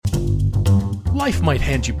Life might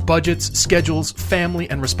hand you budgets, schedules, family,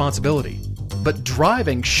 and responsibility. But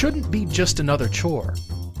driving shouldn't be just another chore.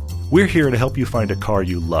 We're here to help you find a car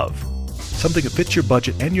you love. Something that fits your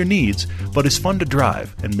budget and your needs, but is fun to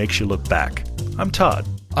drive and makes you look back. I'm Todd.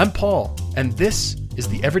 I'm Paul, and this is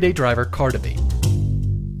the Everyday Driver Car Debate.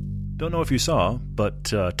 Don't know if you saw, but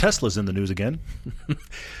Tesla's in the news again.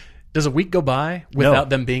 Does a week go by without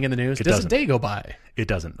them being in the news? Does a day go by? It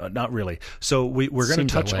doesn't. Not really. So we're going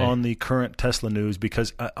to touch on the current Tesla news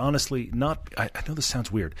because honestly, I know this sounds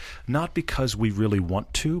weird, not because we really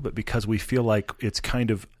want to, but because we feel like it's kind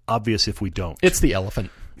of obvious if we don't. It's the elephant.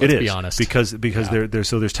 Let's be honest. Because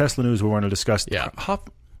there's Tesla news we're going to discuss. Yeah.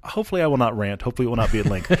 Hopefully I will not rant. Hopefully it will not be at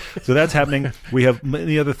length. So that's happening. We have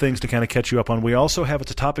many other things to kind of catch you up on. We also have,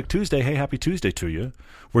 it's a Topic Tuesday. Hey, happy Tuesday to you.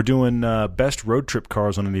 We're doing best road trip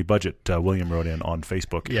cars on any budget. William wrote in on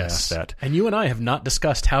Facebook and asked that. And you and I have not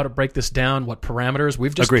discussed how to break this down, what parameters.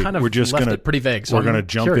 We've just kind of left it pretty vague. So we're going to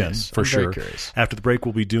jump in for sure. Very curious. After the break,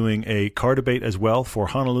 we'll be doing a car debate as well for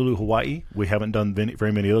Honolulu, Hawaii. We haven't done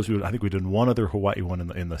very many of those. I think we did one other Hawaii one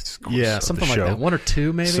in the course something of the show. Like that. One or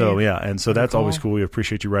two maybe. So that's always cool. We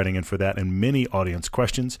appreciate you writing in for that and many audience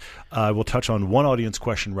questions. We'll touch on one audience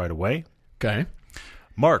question right away. Okay.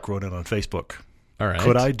 Mark wrote in on Facebook. All right.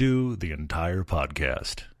 Could I do the entire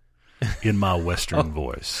podcast in my Western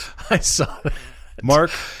voice? I saw that.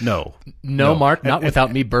 Mark, no. No, Mark, not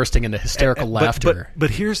without me bursting into hysterical laughter.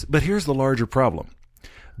 But here's the larger problem.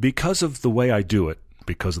 Because of the way I do it,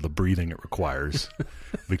 because of the breathing it requires,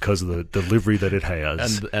 because of the delivery that it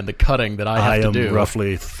has, and the cutting that I have to do. I am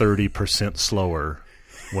roughly 30% slower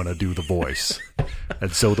when I do the voice.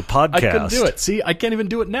 And so the podcast... I couldn't do it. See, I can't even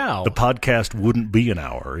do it now. The podcast wouldn't be an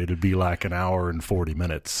hour. It would be like an hour and 40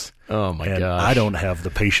 minutes. Oh, my gosh. And I don't have the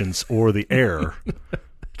patience or the air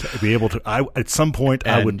to be able to... at some point,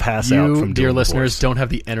 I would pass out from doing dear listeners, voice. Don't have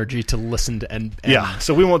the energy to listen to and yeah,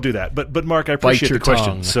 so we won't do that. But Mark, I appreciate the question.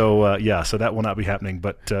 Tongue. So, so that will not be happening.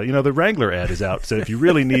 But, the Wrangler ad is out. So if you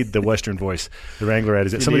really need the Western voice, the Wrangler ad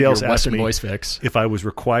is out. Somebody else asked Western me voice fix. if I was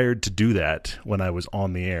required to do that when I was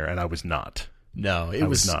on the air, and I was not. No, I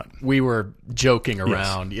was not. We were joking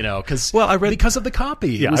around, because because of the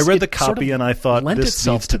copy. Yeah, I read the copy and I thought this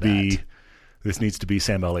needs to be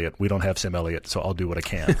Sam Elliott. We don't have Sam Elliott, so I'll do what I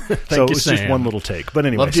can. So it's just one little take. But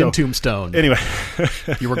anyway, loved you in Tombstone. Anyway,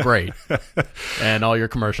 you were great, and all your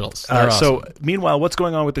commercials. Awesome. So meanwhile, what's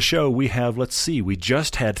going on with the show? We have. Let's see. We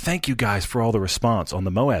just had. Thank you guys for all the response on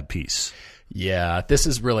the Moab piece. Yeah, this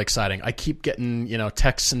is really exciting. I keep getting,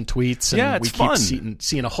 texts and tweets, and we keep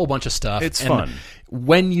seeing a whole bunch of stuff. It's fun.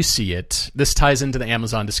 When you see it, this ties into the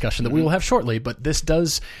Amazon discussion that we will have shortly, but this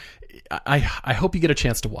does... I hope you get a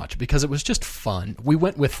chance to watch it because it was just fun. We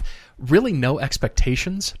went with really no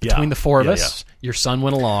expectations between the four of us. Yeah. Your son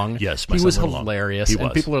went along. Yes, he was hilarious,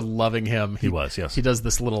 and people are loving him. He was, yes. He does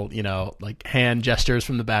this little, like hand gestures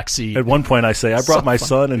from the back seat. At one point, I say, "I brought my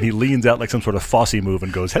son," and he leans out like some sort of Fosse move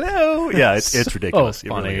and goes, "Hello." Yeah, it's ridiculous.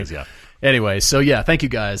 Funny. It really is, yeah. Anyway, so thank you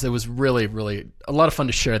guys. It was really, really a lot of fun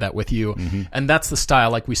to share that with you. Mm-hmm. And that's the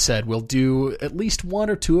style, like we said. We'll do at least one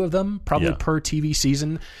or two of them, probably per TV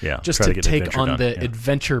season, just to take on the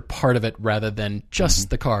adventure part of it rather than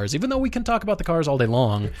just the cars, even though we can talk about the cars all day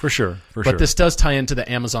long. For sure. But this does tie into the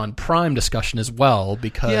Amazon Prime discussion as well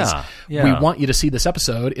because we want you to see this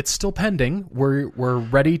episode. It's still pending. We're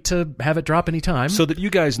ready to have it drop anytime. So that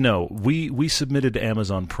you guys know, we submitted to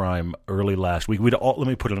Amazon Prime early last week. Let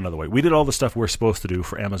me put it another way. We did all the stuff we're supposed to do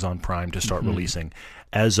for Amazon Prime to start releasing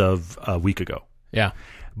as of a week ago. Yeah.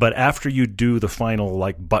 But after you do the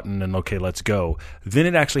final button and okay, let's go, then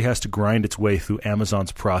it actually has to grind its way through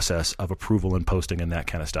Amazon's process of approval and posting and that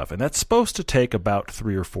kind of stuff. And that's supposed to take about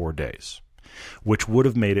 3 or 4 days, which would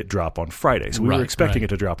have made it drop on Friday. So we were expecting it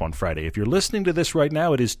to drop on Friday. If you're listening to this right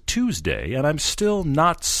now, it is Tuesday, and I'm still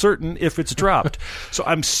not certain if it's dropped. So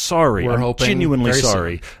I'm sorry. I'm genuinely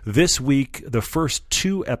sorry. Soon. This week, the first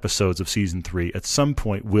 2 episodes of Season 3 at some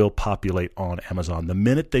point will populate on Amazon. The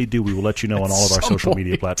minute they do, we will let you know on all of our social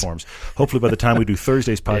media platforms. Hopefully by the time we do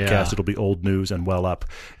Thursday's podcast, it'll be old news and well up.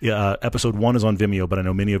 Episode 1 is on Vimeo, but I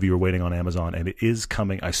know many of you are waiting on Amazon, and it is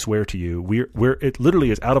coming, I swear to you. It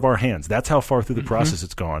literally is out of our hands. That's how far through the process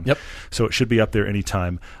it's gone. Yep. So it should be up there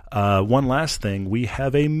anytime. One last thing. We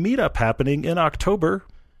have a meetup happening in October.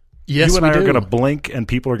 Yes, you and I are going to blink, and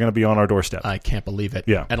people are going to be on our doorstep. I can't believe it.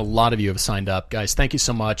 Yeah. And a lot of you have signed up. Guys, thank you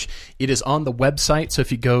so much. It is on the website, so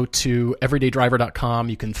if you go to everydaydriver.com,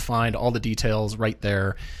 you can find all the details right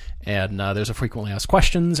there. And there's a frequently asked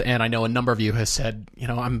questions, and I know a number of you has said,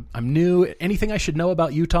 I'm new. Anything I should know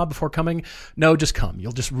about Utah before coming? No, just come.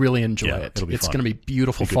 You'll just really enjoy it. It'll be it's fun. going to be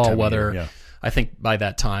beautiful Good fall time of weather. year, yeah. I think by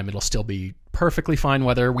that time it'll still be perfectly fine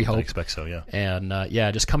weather, we hope. I expect so, yeah. And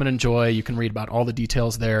just come and enjoy. You can read about all the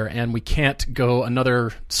details there. And we can't go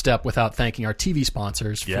another step without thanking our TV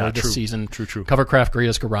sponsors for this season. True. Covercraft,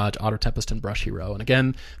 Gria's Garage, Auto Tempest, and Brush Hero. And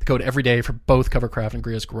again, the code EVERYDAY for both Covercraft and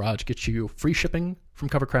Gria's Garage gets you free shipping from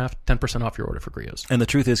Covercraft, 10% off your order for Gria's. And the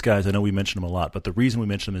truth is, guys, I know we mention them a lot, but the reason we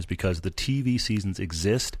mention them is because the TV seasons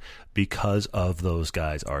exist because of those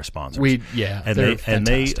guys, our sponsors. And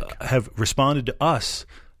they have responded to us,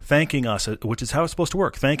 thanking us, which is how it's supposed to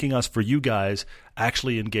work, thanking us for you guys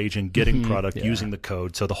actually engaging, getting product, using the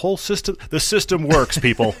code. So the whole system, the system works,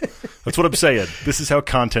 people. That's what I'm saying. This is how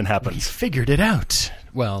content happens. We figured it out.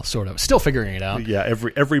 Well, sort of. Still figuring it out. Yeah,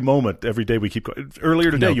 every moment, every day we keep going.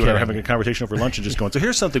 Earlier today, you and I were having a conversation over lunch and just going, so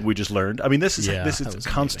here's something we just learned. I mean, this is a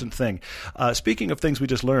constant thing. Speaking of things we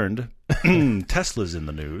just learned, Tesla's in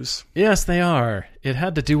the news. Yes, they are. It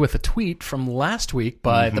had to do with a tweet from last week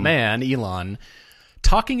by the man, Elon,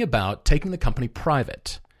 talking about taking the company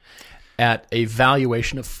private at a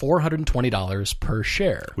valuation of $420 per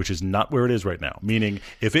share, which is not where it is right now. Meaning,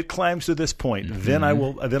 if it climbs to this point, then I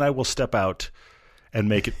will step out and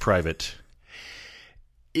make it private.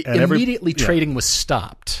 Immediately, trading was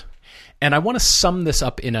stopped. And I want to sum this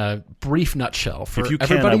up in a brief nutshell for if you can,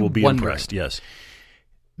 everybody I will be wondering. Impressed. Yes.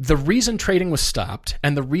 The reason trading was stopped,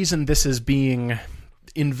 and the reason this is being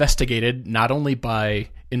investigated not only by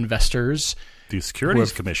investors, the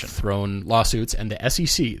Securities Commission, thrown lawsuits, and the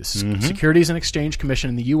SEC, the Securities and Exchange Commission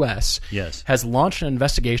in the U.S., has launched an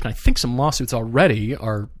investigation. I think some lawsuits already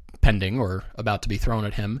are pending or about to be thrown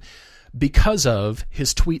at him because of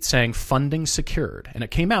his tweet saying funding secured. And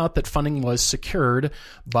it came out that funding was secured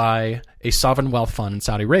by a sovereign wealth fund in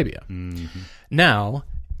Saudi Arabia. Now,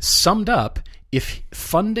 summed up, if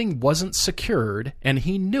funding wasn't secured and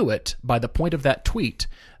he knew it by the point of that tweet,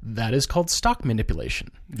 that is called stock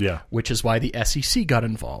manipulation. Yeah. Which is why the SEC got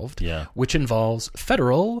involved. Yeah. Which involves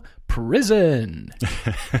federal prison.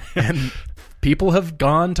 And people have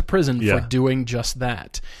gone to prison for doing just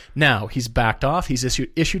that. Now, he's backed off. He's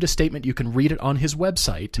issued a statement. You can read it on his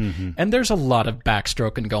website. And there's a lot of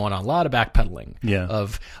backstroking going on, a lot of backpedaling.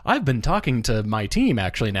 Of, I've been talking to my team,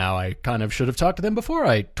 actually, now. I kind of should have talked to them before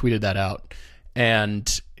I tweeted that out. And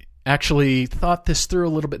actually thought this through a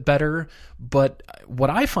little bit better. But what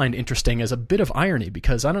I find interesting is a bit of irony,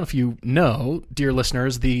 because I don't know if you know, dear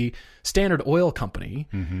listeners, the Standard Oil Company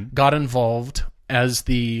got involved as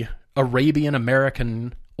the Arabian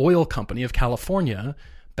American Oil Company of California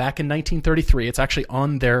back in 1933. It's actually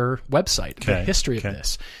on their website, the history of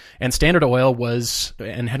this. And Standard Oil was,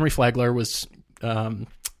 and Henry Flagler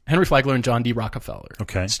and John D. Rockefeller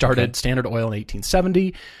started Standard Oil in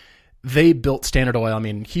 1870. They built Standard Oil, I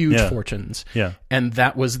mean, huge fortunes. And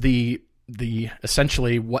that was the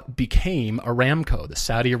essentially what became Aramco, the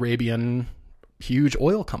Saudi Arabian huge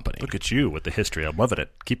oil company. Look at you with the history. I'm loving it.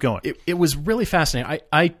 Keep going. It was really fascinating.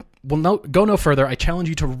 I will go no further. I challenge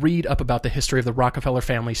you to read up about the history of the Rockefeller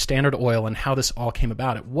family, Standard Oil, and how this all came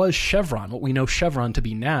about. It was Chevron, what we know Chevron to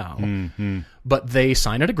be now. But they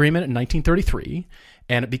signed an agreement in 1933,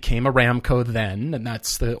 and it became Aramco then, and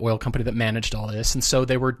that's the oil company that managed all this. And so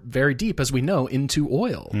they were very deep, as we know, into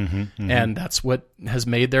oil. And that's what has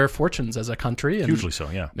made their fortunes as a country. And hugely so,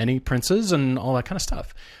 yeah. Many princes and all that kind of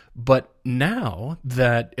stuff. But now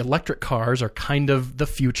that electric cars are kind of the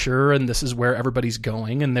future and this is where everybody's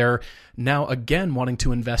going, and they're now again wanting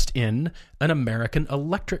to invest in an American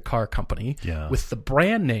electric car company with the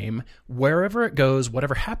brand name, wherever it goes,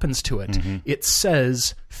 whatever happens to it, it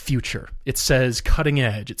says future. It says cutting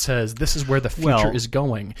edge. It says this is where the future is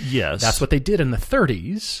going. Yes. That's what they did in the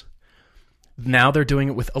 30s. Now they're doing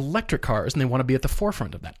it with electric cars, and they want to be at the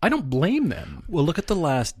forefront of that. I don't blame them. Well, look at the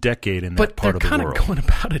last decade in that part of the world. But they're kind of going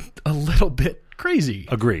about it a little bit crazy.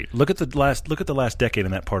 Agreed. Look at the last decade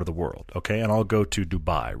in that part of the world, okay? And I'll go to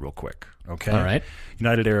Dubai real quick, okay? All right.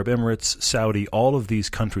 United Arab Emirates, Saudi, all of these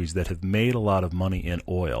countries that have made a lot of money in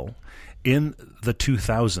oil in the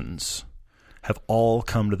 2000s have all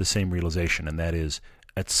come to the same realization, and that is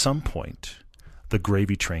at some point the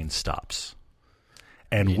gravy train stops.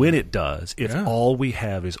 And when it does, if all we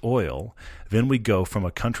have is oil, then we go from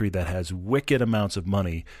a country that has wicked amounts of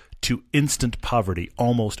money to instant poverty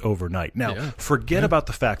almost overnight. Now, forget about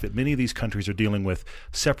the fact that many of these countries are dealing with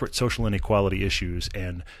separate social inequality issues,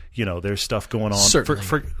 and there's stuff going on.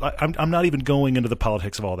 Certainly. I'm not even going into the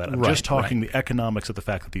politics of all that. I'm just talking the economics of the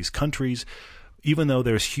fact that these countries, even though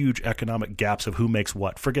there's huge economic gaps of who makes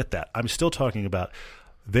what, forget that. I'm still talking about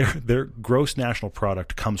their gross national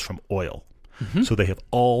product comes from oil. So they have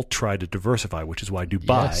all tried to diversify, which is why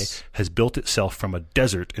Dubai Yes. has built itself from a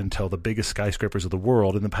desert until the biggest skyscrapers of the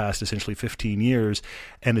world in the past essentially 15 years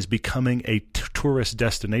and is becoming a tourist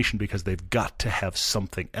destination because they've got to have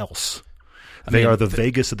something else. They are the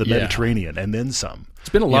Vegas of the Mediterranean and then some. There's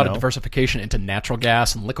been a lot of diversification into natural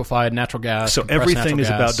gas and liquefied natural gas. So compressed everything natural is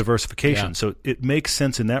gas. about diversification. Yeah. So it makes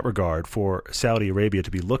sense in that regard for Saudi Arabia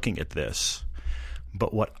to be looking at this.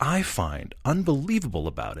 But what I find unbelievable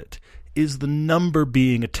about it is the number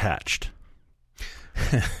being attached.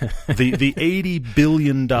 the $80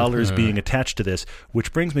 billion being attached to this,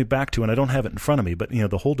 which brings me back to, and I don't have it in front of me, but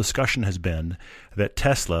the whole discussion has been that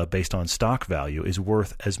Tesla, based on stock value, is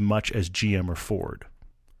worth as much as GM or Ford.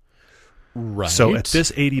 Right. So at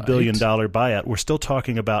this $80 billion buyout, we're still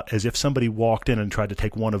talking about as if somebody walked in and tried to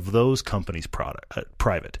take one of those companies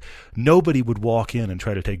private. Nobody would walk in and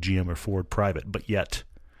try to take GM or Ford private. But yet,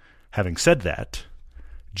 having said that,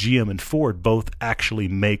 GM and Ford both actually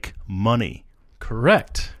make money.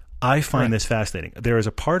 Correct. I find this fascinating. There is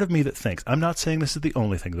a part of me that thinks, I'm not saying this is the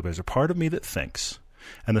only thing, but there's a part of me that thinks,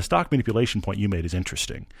 and the stock manipulation point you made is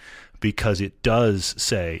interesting because it does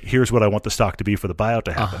say, here's what I want the stock to be for the buyout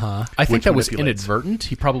to happen. I think that was manipulates. inadvertent.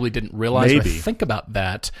 He probably didn't realize or think about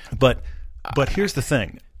that. But here's the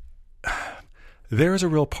thing. There is a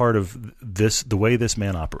real part of this, the way this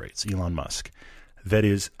man operates, Elon Musk, that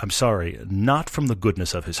is, I'm sorry, not from the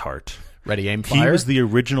goodness of his heart. Ready, aim, fire. He was the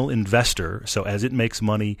original investor, so as it makes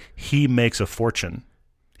money, he makes a fortune.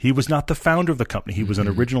 He was not the founder of the company. He was an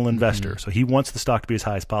original investor, so he wants the stock to be as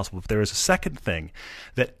high as possible. But there is a second thing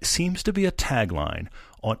that seems to be a tagline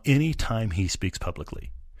on any time he speaks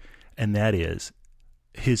publicly, and that is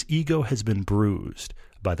his ego has been bruised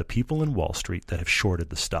by the people in Wall Street that have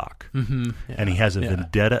shorted the stock, and he has a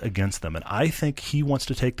vendetta against them. And I think he wants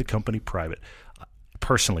to take the company private. I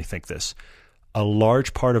personally think this. A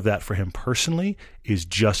large part of that for him personally is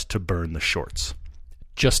just to burn the shorts.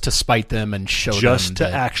 Just to spite them and show them. Just to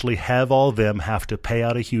actually have all them have to pay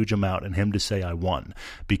out a huge amount and him to say, I won.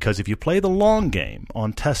 Because if you play the long game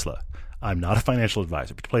on Tesla, I'm not a financial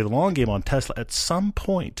advisor, but to play the long game on Tesla, at some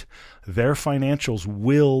point, their financials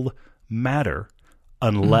will matter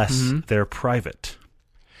unless they're private.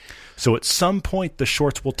 So at some point, the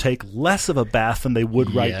shorts will take less of a bath than they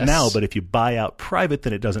would right now. But if you buy out private,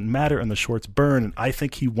 then it doesn't matter, and the shorts burn. And I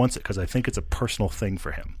think he wants it because I think it's a personal thing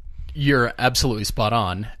for him. You're absolutely spot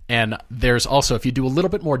on. And there's also, if you do a little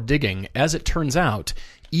bit more digging, as it turns out,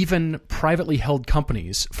 even privately held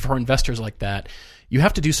companies, for investors like that, you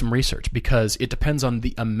have to do some research because it depends on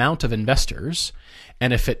the amount of investors.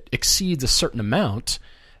 And if it exceeds a certain amount,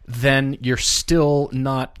 then you're still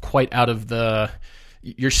not quite out of the...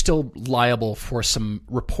 You're still liable for some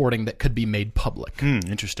reporting that could be made public.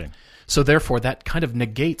 Interesting. So therefore, that kind of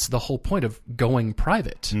negates the whole point of going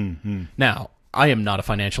private. Now, I am not a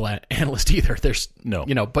financial analyst either. There's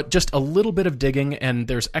but just a little bit of digging, and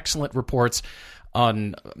there's excellent reports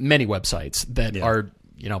on many websites that are,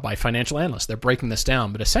 by financial analysts. They're breaking this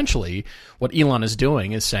down. But essentially, what Elon is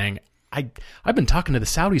doing is saying, I've been talking to the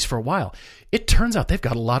Saudis for a while. It turns out they've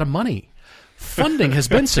got a lot of money. Funding has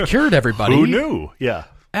been secured, everybody. Who knew? Yeah.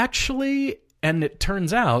 Actually, and it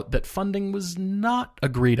turns out that funding was not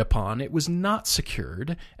agreed upon. It was not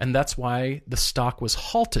secured, and that's why the stock was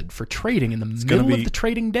halted for trading in the middle of the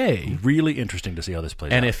trading day. Really interesting to see how this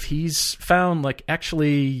plays out. And if he's found,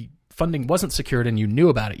 actually funding wasn't secured and you knew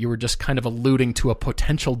about it, you were just kind of alluding to a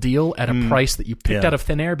potential deal at a price that you picked out of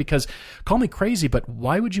thin air, because, call me crazy, but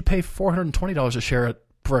why would you pay $420 a share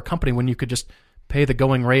for a company when you could just pay the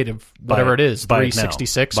going rate of whatever it is,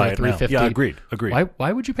 $366 or $350? Yeah, agreed.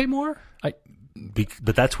 Why would you pay more?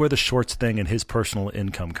 But that's where the shorts thing and his personal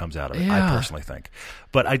income comes out of it. I personally think.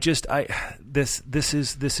 But this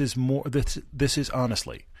is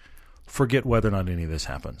honestly, forget whether or not any of this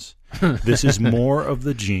happens. This is more of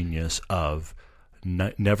the genius of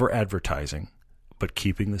never advertising, but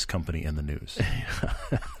keeping this company in the news.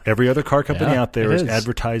 Every other car company out there is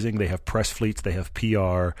advertising. They have press fleets. They have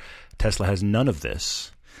PR. Tesla has none of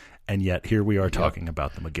this. And yet here we are talking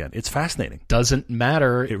about them again. It's fascinating. Doesn't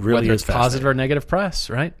matter it really whether is it's positive or negative press,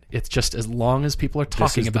 right? It's just as long as people are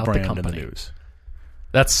talking about the company. In the news.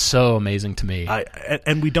 That's so amazing to me.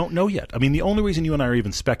 And we don't know yet. I mean, the only reason you and I are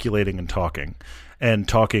even speculating and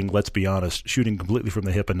talking, let's be honest, shooting completely from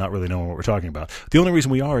the hip and not really knowing what we're talking about, the only reason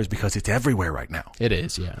we are is because it's everywhere right now. It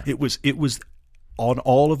is, yeah. It was on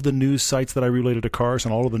all of the news sites that I related to cars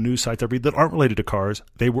and all of the news sites I read that aren't related to cars,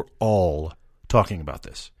 they were all talking about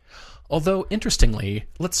this. Although, interestingly,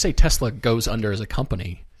 let's say Tesla goes under as a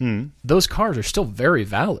company. Those cars are still very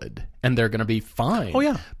valid, and they're going to be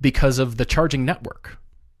fine because of the charging network.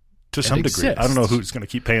 To some degree. I don't know who's going to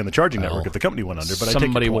keep paying the charging network if the company went under, but I take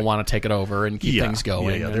somebody your will point. want to take it over and keep things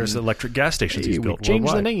going. Yeah, there's electric gas stations he's built change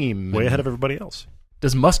worldwide, the name. way ahead of everybody else.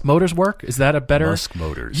 Does Musk Motors work? Is that a better... Musk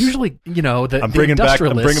Motors. Usually, I'm bringing back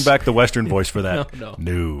the Western voice for that. No.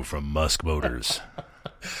 New from Musk Motors.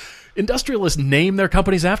 Industrialists name their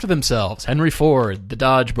companies after themselves. Henry Ford, the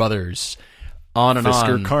Dodge brothers, on and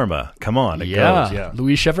Fisker on. Karma. Come on, it goes. Yeah.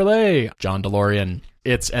 Louis Chevrolet, John DeLorean.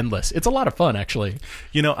 It's endless. It's a lot of fun, actually.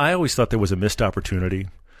 I always thought there was a missed opportunity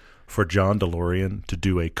for John DeLorean to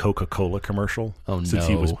do a Coca-Cola commercial since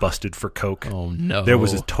he was busted for Coke. Oh no! There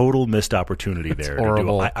was a total missed opportunity there.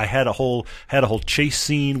 Horrible. I had a whole chase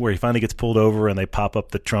scene where he finally gets pulled over and they pop up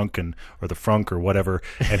the trunk or the frunk or whatever,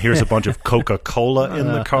 and here's a bunch of Coca-Cola in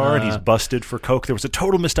the car and he's busted for Coke. There was a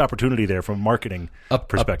total missed opportunity there from a marketing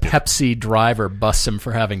perspective. A Pepsi driver busts him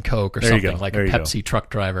for having Coke or something, like a Pepsi truck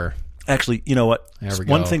driver. Actually, you know what? There we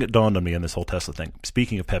One go. thing that dawned on me in this whole Tesla thing,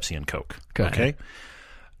 speaking of Pepsi and Coke, okay?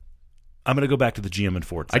 I'm going to go back to the GM and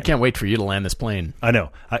Ford thing. I can't wait for you to land this plane. I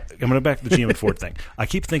know. I'm going to go back to the GM and Ford thing. I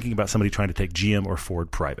keep thinking about somebody trying to take GM or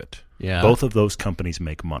Ford private. Yeah. Both of those companies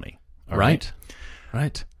make money. All right?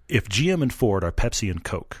 Right. If GM and Ford are Pepsi and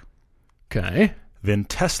Coke, Okay. then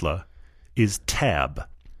Tesla is Tab.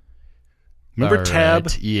 Remember All Tab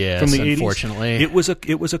right. Yes, from the 80s? unfortunately. It was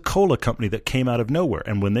a cola company that came out of nowhere.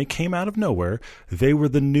 And when they came out of nowhere, they were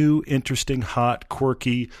the new, interesting, hot,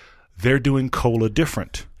 quirky, they're doing cola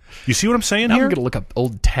different. You see what I'm saying Now here? I'm going to look up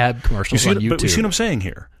old Tab commercials on YouTube. But you see what I'm saying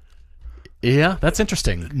here? Yeah, that's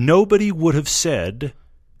interesting. Nobody would have said,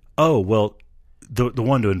 oh, well, the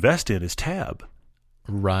one to invest in is Tab.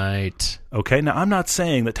 Right. Okay, now I'm not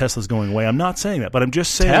saying that Tesla's going away. I'm not saying that, but I'm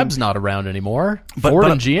just saying Tab's not around anymore. But- Ford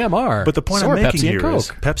but- and GM are. But the point So I'm are making Pepsi and here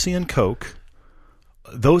is Coke. Pepsi and Coke,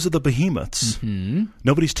 those are the behemoths. Mm-hmm.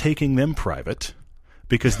 Nobody's taking them private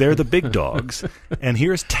because they're the big dogs. And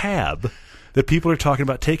here's Tab that people are talking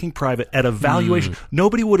about taking private at a valuation.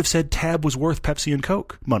 Nobody would have said Tab was worth Pepsi and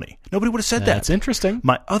Coke money. Nobody would have said That's that. interesting.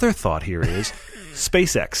 My other thought here is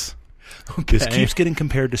SpaceX. This keeps getting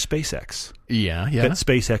compared to SpaceX. Yeah. That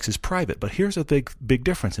SpaceX is private. But here's a big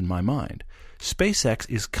difference in my mind. SpaceX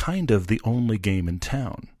is kind of the only game in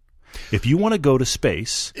town. If you want to go to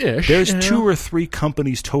space, there's 2 or 3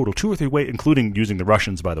 companies total, 2 or 3 including using the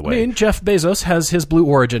Russians, by the way. I mean, Jeff Bezos has his Blue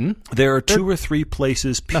Origin. There are 2 or 3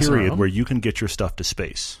 places, messing period, around. where you can get your stuff to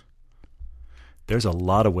space. There's a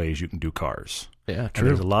lot of ways you can do cars. Yeah, And true.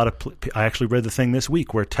 there's a lot of. I actually read the thing this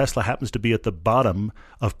week where Tesla happens to be at the bottom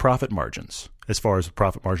of profit margins as far as the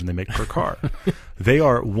profit margin they make per car. They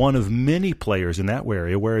are one of many players in that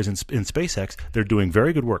area, whereas in SpaceX, they're doing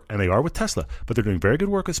very good work. And they are with Tesla, but they're doing very good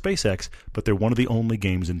work with SpaceX, but they're one of the only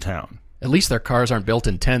games in town. At least their cars aren't built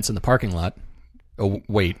in tents in the parking lot. Oh,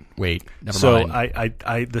 wait. Never mind. So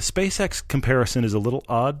the SpaceX comparison is a little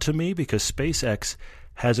odd to me because SpaceX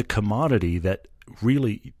has a commodity that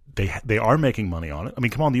really they are making money on it. I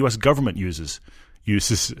mean, come on, the U.S. government uses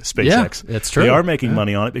SpaceX. Yeah, it's true. They are making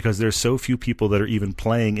money on it because there's so few people that are even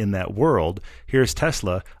playing in that world. Here's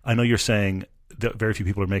Tesla. I know you're saying that very few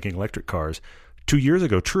people are making electric cars. 2 years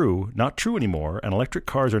ago, true, not true anymore, and electric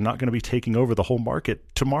cars are not going to be taking over the whole market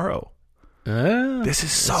tomorrow.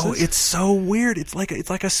 It's so weird. It's like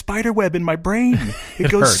a spider web in my brain. It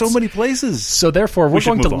goes hurts. so many places. So therefore, we're should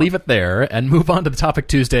going to move on. leave it there and move on to the Topic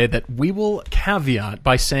Tuesday that we will caveat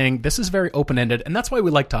by saying this is very open-ended, and that's why we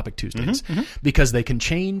like Topic Tuesdays, because they can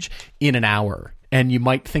change in an hour. And you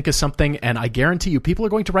might think of something, and I guarantee you people are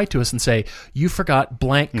going to write to us and say, you forgot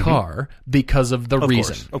blank car because of the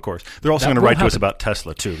reason. Of course. They're also That going to will write to us happen. about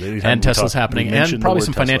Tesla, too. And Tesla's happening, and probably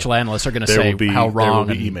some financial analysts are going to say how wrong.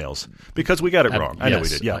 There will be emails. Because we got it wrong. I know we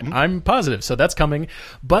did, yeah. I'm positive, so that's coming.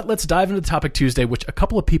 But let's dive into the Topic Tuesday, which a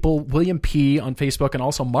couple of people, William P. on Facebook and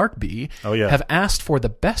also Mark B., have asked for the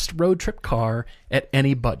best road trip car at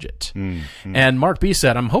any budget. And Mark B.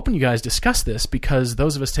 said, I'm hoping you guys discuss this because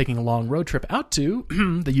those of us taking a long road trip out to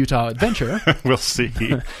the Utah Adventure. We'll see.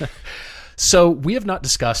 So we have not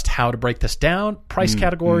discussed how to break this down, price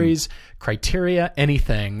categories, criteria,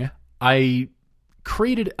 anything. I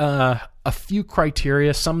created a few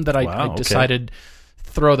criteria, some that I decided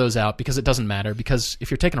throw those out because it doesn't matter. Because if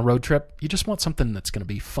you're taking a road trip, you just want something that's going to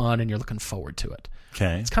be fun and you're looking forward to it.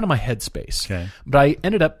 Okay. It's kind of my headspace. Okay. But I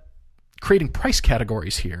ended up creating price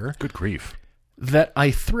categories here. Good grief. That I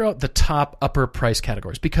threw out the top upper price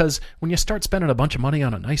categories because when you start spending a bunch of money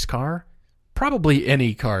on a nice car, probably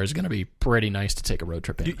any car is going to be pretty nice to take a road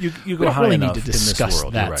trip in. You we go don't high really enough need to in this discuss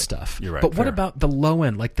world. that You're right. stuff. You're right. But what Fair. about the low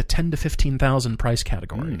end, like the 10 to 15,000 price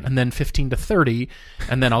category, and then 15 to 30,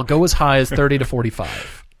 and then I'll go as high as 30 to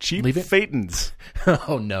 45. Cheap Leave it? Phaetons.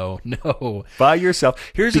 Oh no. By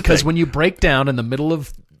yourself. Here's the Because thing. when you break down in the middle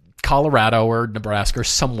of Colorado or Nebraska or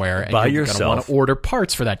somewhere, and By you're going to want yourself. to order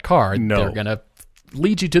parts for that car. No. They're going to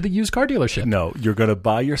lead you to the used car dealership. No, you're going to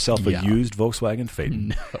buy yourself a Yeah. used Volkswagen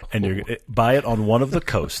Phaeton, and you're going to buy it on one of the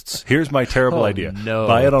coasts. Here's my terrible idea. no.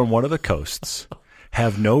 Buy it on one of the coasts,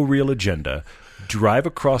 have no real agenda, drive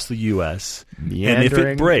across the U.S., and if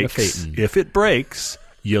Meandering it the Phaeton. breaks,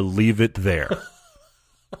 you leave it there.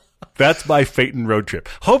 That's my Phaeton road trip.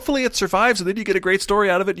 Hopefully it survives, and then you get a great story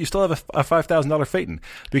out of it. You still have a $5,000 Phaeton,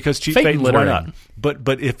 because cheap Phaeton Phaetons, why littering. not?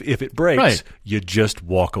 But if it breaks, Right. you just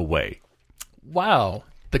walk away. Wow.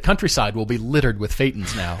 The countryside will be littered with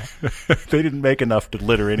Phaetons now. They didn't make enough to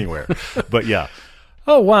litter anywhere. But yeah.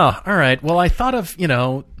 Oh, wow. All right. Well, I thought of,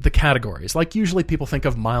 the categories. Like usually people think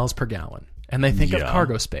of miles per gallon, and they think of Yeah.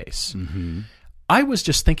 cargo space. Mm-hmm. I was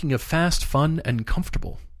just thinking of fast, fun, and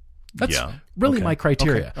comfortable. That's Yeah. really Okay. my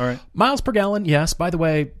criteria. Okay. All right. Miles per gallon, yes. By the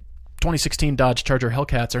way, 2016 Dodge Charger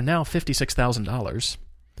Hellcats are now $56,000.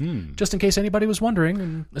 Just in case anybody was wondering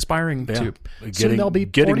and aspiring to. Soon they'll be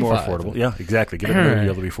getting more 45. affordable. Yeah, exactly. Getting ready to be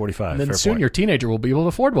able to be 45. And then Fair soon point. your teenager will be able to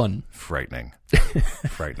afford one. Frightening.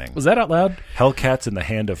 Frightening. Was that out loud? Hellcats in the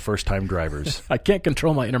hand of first-time drivers. I can't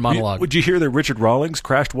control my inner monologue. Would you hear that Richard Rawlings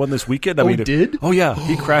crashed one this weekend? Oh, he did? Oh yeah,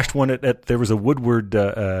 he crashed one at there was a Woodward.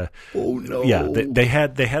 Oh, no. Yeah, they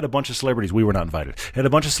had a bunch of celebrities. We were not invited. Had a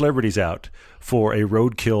bunch of celebrities out for a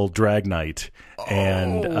roadkill drag night,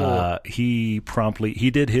 and he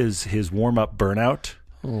did his warm up burnout.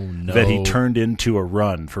 Oh, no. That he turned into a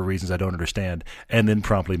run for reasons I don't understand, and then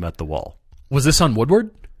promptly met the wall. Was this on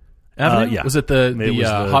Woodward Avenue? Yeah. Was it the It was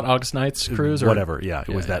the- Hot August Nights cruise? Or? Whatever, yeah, it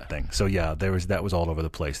was Yeah. that thing. So yeah, that was all over the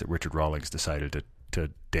place that Richard Rawlings decided to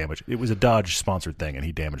damage. It was a Dodge sponsored thing, and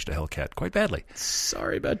he damaged a Hellcat quite badly.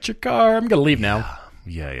 Sorry about your car. I'm going to leave now.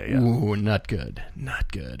 Yeah. Ooh, not good.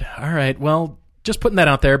 Not good. All right. Well, just putting that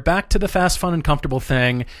out there. Back to the fast, fun, and comfortable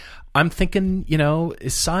thing. I'm thinking,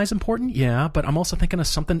 is size important? Yeah, but I'm also thinking of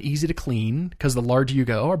something easy to clean, because the larger you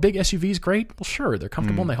go, are big SUVs great? Well, sure, they're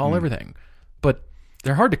comfortable and they haul everything, but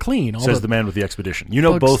they're hard to clean. Says the man with the expedition. You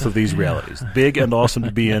know bug both stuff. of these realities. Big and awesome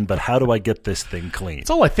to be in, but how do I get this thing clean? That's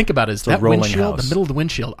all I think about is that rolling windshield, house. the middle of the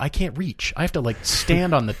windshield. I can't reach. I have to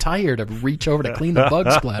stand on the tire to reach over to clean the bug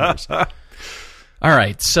splatters. All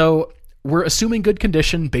right, so we're assuming good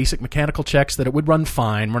condition, basic mechanical checks, that it would run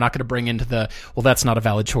fine. We're not going to bring into that's not a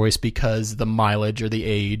valid choice because the mileage or the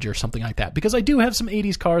age or something like that. Because I do have some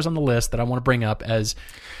 80s cars on the list that I want to bring up as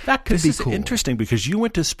that could This be is cool. interesting because you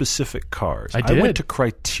went to specific cars. I did. went to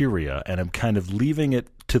criteria, and I'm kind of leaving it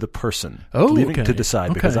to the person, Oh, leaving it okay. to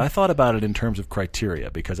decide, because Okay. I thought about it in terms of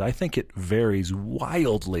criteria, because I think it varies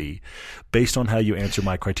wildly based on how you answer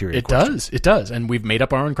my criteria It question. does. It does. And we've made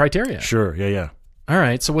up our own criteria. Sure, yeah. All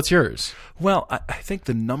right, so what's yours? Well, I think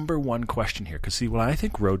the number one question here, because see, when I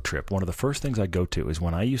think road trip, one of the first things I go to is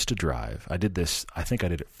when I used to drive. I did this, I think I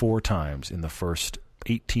did it 4 times in the first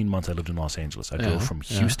 18 months I lived in Los Angeles. I drove from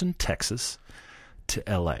Houston, Texas to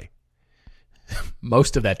L.A.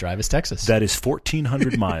 Most of that drive is Texas. That is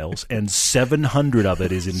 1,400 miles, and 700 of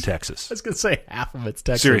it is in Texas. I was going to say half of it's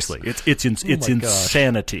Texas. Seriously, it's my gosh.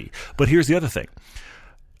 insanity. But here's the other thing: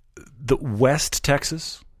 the West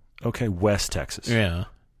Texas, West Texas, Yeah.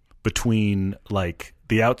 between like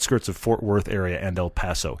the outskirts of Fort Worth area and El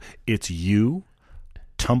Paso, it's you,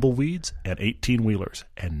 tumbleweeds, and 18-wheelers,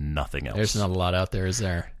 and nothing else. There's not a lot out there, is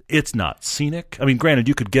there? It's not scenic. I mean, granted,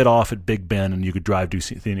 you could get off at Big Bend and you could drive do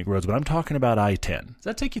scenic roads, but I'm talking about I-10. Does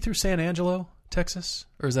that take you through San Angelo, Texas?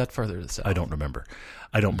 Or is that further to the south? I don't remember.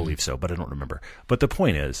 I don't believe so, but I don't remember. But the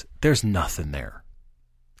point is, there's nothing there.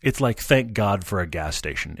 It's like, thank God for a gas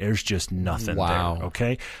station. There's just nothing Wow. there,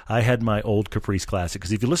 okay? I had my old Caprice Classic,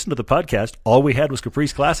 because if you listen to the podcast, all we had was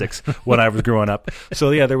Caprice Classics when I was growing up. So,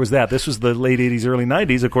 yeah, there was that. This was the late 80s, early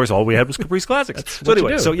 90s. Of course, all we had was Caprice Classics. So, what you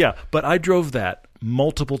anyway, do. so, yeah. But I drove that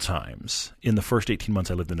multiple times in the first 18 months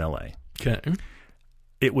I lived in L.A. Okay.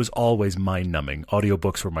 It was always mind-numbing.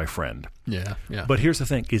 Audiobooks were my friend. Yeah. But here's the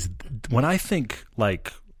thing, is when I think,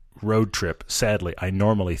 like, road trip, sadly, I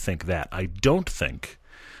normally think that. I don't think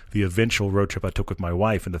the eventual road trip I took with my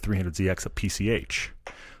wife in the 300ZX at PCH.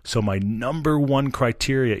 So my number one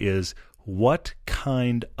criteria is, what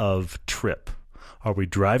kind of trip? Are we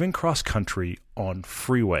driving cross-country on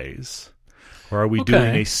freeways? Or are we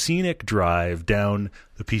doing a scenic drive down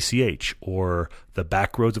the PCH or the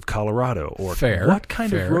back roads of Colorado? Or Fair, what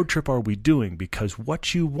kind fair. of road trip are we doing? Because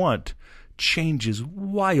what you want changes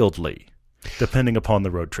wildly depending upon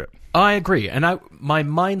the road trip. I agree. And my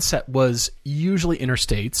mindset was usually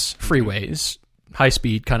interstates, freeways, high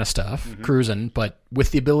speed kind of stuff, cruising, but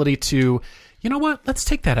with the ability to you know what? Let's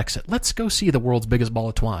take that exit. Let's go see the world's biggest ball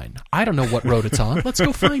of twine. I don't know what road it's on. Let's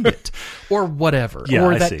go find it. Or whatever. Yeah,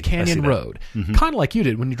 or I that see. canyon road. Kind of like you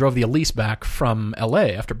did when you drove the Elise back from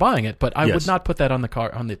L.A. after buying it, but I would not put that on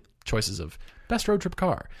the choices of best road trip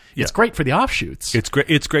car. Yeah. It's great for the offshoots. It's great.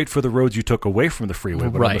 It's great for the roads you took away from the freeway,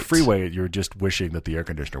 but on Right. the freeway, you're just wishing that the air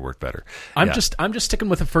conditioner worked better. I'm just sticking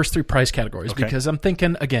with the first three price categories because I'm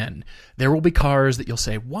thinking, again, there will be cars that you'll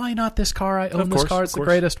say, why not this car? I own this car. It's the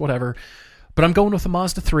greatest, whatever. But I'm going with a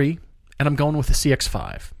Mazda 3 and I'm going with the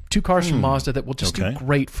CX-5. Two cars from Mazda that will just do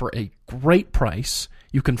great for a great price.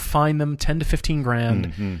 You can find them 10 to 15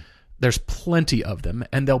 grand. There's plenty of them,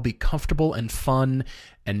 and they'll be comfortable and fun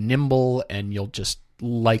and nimble, and you'll just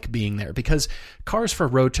like being there. Because cars for a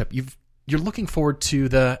road trip, you're looking forward to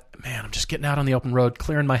I'm just getting out on the open road,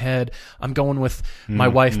 clearing my head. I'm going with my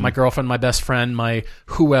wife, my girlfriend, my best friend, my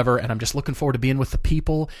whoever, and I'm just looking forward to being with the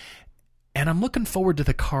people. And I'm looking forward to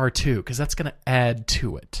the car, too, because that's going to add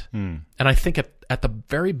to it. And I think at the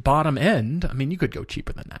very bottom end, I mean, you could go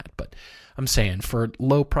cheaper than that, but I'm saying for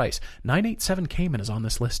low price, 987 Cayman is on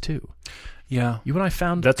this list, too. Yeah. You and I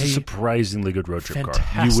found that's a surprisingly good road trip car.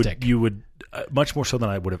 Fantastic. You would much more so than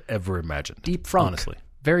I would have ever imagined. Deep frunk. Honestly.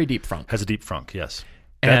 Very deep frunk. Has a deep frunk, yes.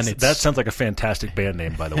 And that sounds like a fantastic band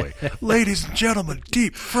name, by the way. Ladies and gentlemen,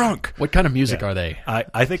 Deep Frunk. What kind of music are they?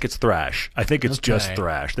 I think it's thrash. I think it's just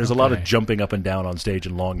thrash. There's a lot of jumping up and down on stage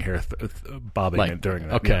and long hair bobbing during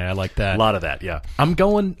that. Okay, I like that. A lot of that, yeah. I'm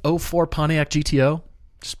going 04 Pontiac GTO.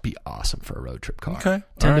 Just be awesome for a road trip car. Okay.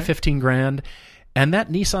 10 to 15 grand. And that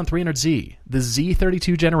Nissan 300Z, the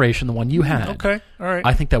Z32 generation, the one you had. Okay, all right.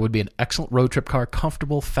 I think that would be an excellent road trip car.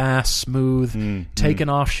 Comfortable, fast, smooth. Take an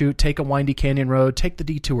offshoot, take a windy canyon road, take the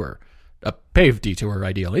detour. A paved detour,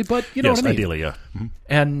 ideally, but you know what I mean. Ideally, yeah.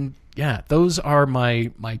 And yeah, those are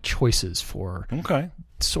my choices for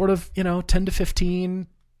sort of, 10 to 15.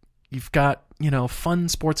 You've got, fun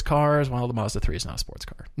sports cars. Well, the Mazda 3 is not a sports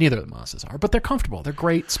car. Neither of the Mazdas are, but they're comfortable. They're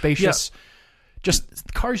great, spacious. Yeah.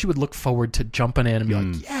 Just cars you would look forward to jumping in and be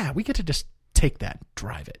like, yeah, we get to just take that,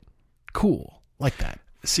 drive it. Cool. Like that.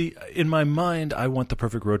 See, in my mind, I want the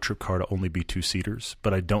perfect road trip car to only be two-seaters,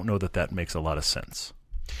 but I don't know that makes a lot of sense.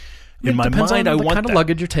 In my mind, I want the kind of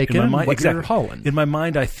luggage you're taking and what you're hauling. In my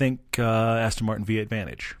mind, I think Aston Martin V8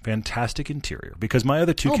 Vantage. Fantastic interior. Because my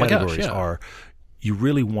other two categories are you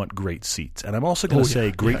really want great seats. And I'm also going to say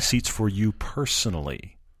great seats for you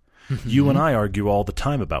personally. You and I argue all the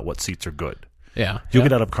time about what seats are good. Yeah. You'll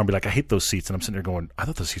get out of a car and be like, I hate those seats. And I'm sitting there going, I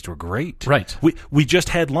thought those seats were great. Right. We just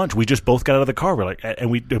had lunch. We just both got out of the car. We're like, and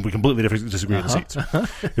we completely disagree with the seats.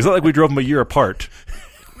 It's not like we drove them a year apart.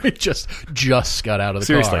 We just got out of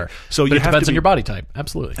the car. So but it depends on your body type.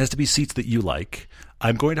 Absolutely. It has to be seats that you like.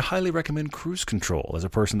 I'm going to highly recommend cruise control as a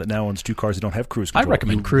person that now owns two cars that don't have cruise control. I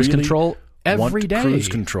recommend cruise control every day. Cruise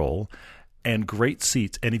control and great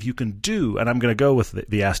seats. And if you can and I'm going to go with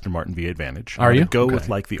the Aston Martin V8 Vantage. Are you? Go with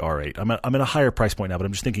like the R8. I'm at a higher price point now, but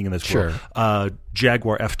I'm just thinking in this world.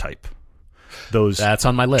 Jaguar F-Type. That's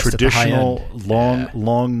on my list. Traditional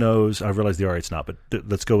long nose. I realize the R8's not, but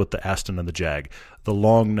let's go with the Aston and the Jag. The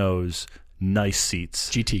long nose, nice seats,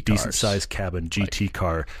 GT cars. Decent sized cabin, GT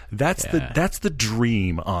car. That's the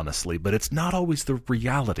dream, honestly, but it's not always the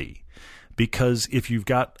reality. Because if you've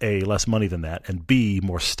got A, less money than that, and B,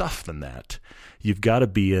 more stuff than that, you've got to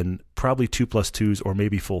be in probably 2+2s or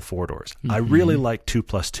maybe full 4-doors. I really like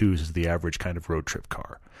 2+2s as the average kind of road trip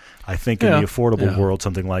car. I think in the affordable world,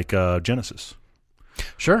 something like Genesis.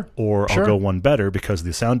 Sure. Or I'll go one better because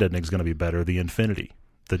the sound deadening is going to be better, the Infinity.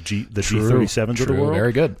 The G37s of the world.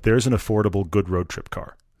 Very good. There's an affordable, good road trip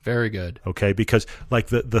car. Very good. Okay, because like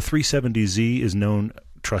the 370Z is known,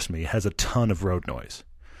 trust me, has a ton of road noise.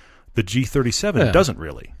 The G37 doesn't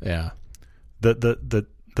really. Yeah. The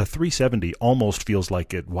 370 almost feels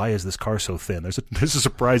like it. Why is this car so thin? There's a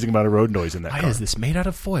surprising amount of road noise in that car. Why is this made out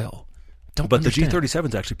of foil? But the G37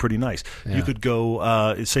 is actually pretty nice. Yeah. You could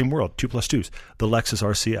go same world, 2+2s. The Lexus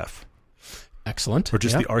RCF. Excellent. Or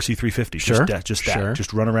just the RC350. Sure.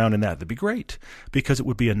 Just run around in that. That'd be great because it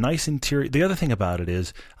would be a nice interior. The other thing about it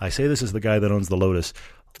is, I say this as the guy that owns the Lotus,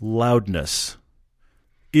 loudness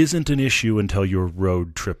isn't an issue until you're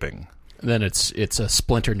road tripping. Then it's a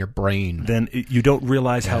splinter in your brain. Then you don't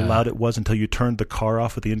realize how loud it was until you turned the car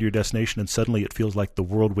off at the end of your destination, and suddenly it feels like the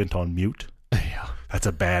world went on mute. Yeah. That's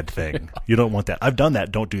a bad thing. You don't want that. I've done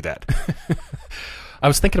that. Don't do that. I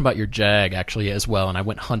was thinking about your Jag, actually, as well, and I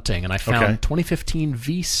went hunting, and I found 2015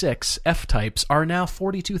 V6 F-Types are now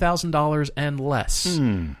 $42,000 and less.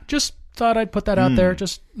 Just thought I'd put that out there.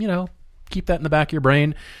 Just, keep that in the back of your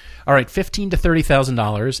brain. All right, $15,000 to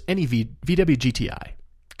 $30,000. Any VW GTI.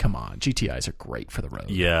 Come on, GTIs are great for the road.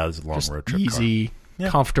 Yeah, it's a long road trip easy. car.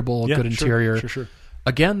 comfortable, Yeah, good interior. Sure.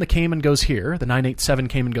 Again, the Cayman goes here. The 987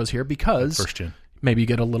 Cayman goes here because First gen. maybe you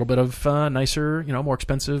get a little bit of nicer, more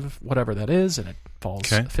expensive, whatever that is, and it falls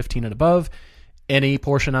 15 and above. Any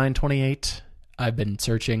Porsche 928. I've been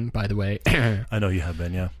searching, by the way. I know you have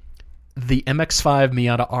been, yeah. The MX-5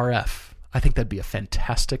 Miata RF. I think that'd be a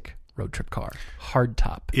fantastic road trip car. Hard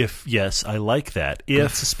top. Yes, I like that. Good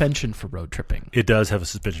suspension for road tripping. It does have a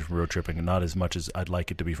suspension for road tripping, and not as much as I'd like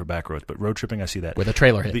it to be for back roads, but road tripping, I see that. With a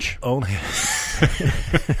trailer hitch. Only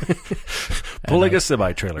pulling a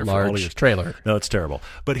semi-trailer. Large trailer. No, it's terrible.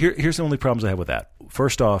 But here's the only problems I have with that.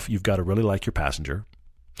 First off, you've got to really like your passenger.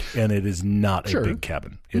 And it is not a big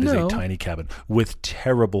cabin. It is a tiny cabin with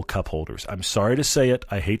terrible cup holders. I'm sorry to say it.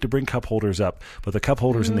 I hate to bring cup holders up, but the cup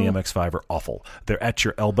holders in the MX-5 are awful. They're at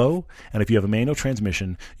your elbow, and if you have a manual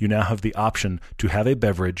transmission, you now have the option to have a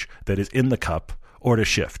beverage that is in the cup or to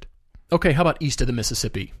shift. Okay, how about east of the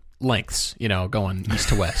Mississippi? Lengths, going east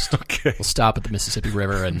to west. Okay. We'll stop at the Mississippi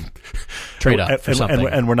River and trade up for something.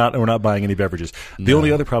 And we're not buying any beverages. The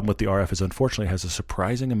only other problem with the RF is, unfortunately, it has a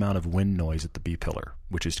surprising amount of wind noise at the B pillar,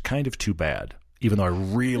 which is kind of too bad. Even though I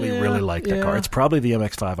really like that car. It's probably the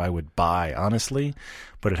MX-5 I would buy, honestly,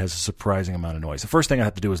 but it has a surprising amount of noise. The first thing I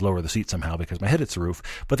have to do is lower the seat somehow because my head hits the roof,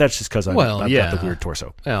 but that's just because I've got the weird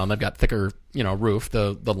torso. Well, and they've got thicker, roof,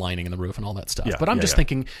 the lining in the roof and all that stuff. Yeah, but I'm just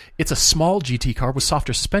thinking it's a small GT car with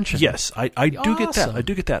softer suspension. Yes, I do get that. I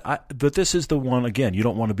do get that. But this is the one, again, you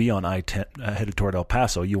don't want to be on I-10 headed toward El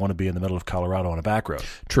Paso. You want to be in the middle of Colorado on a back road.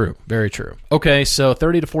 True. Very true. Okay, so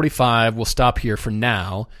 30 to 45. We'll stop here for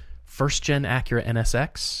now. First-gen Acura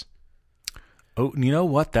NSX. Oh, you know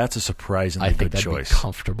what? That's a surprisingly good choice. I think that'd be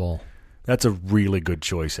comfortable. That's a really good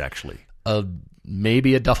choice, actually.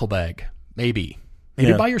 Maybe a duffel bag. Maybe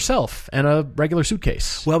by yourself and a regular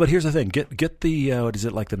suitcase. Well, but here's the thing. Get the, what is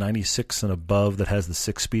it, like the 96 and above that has the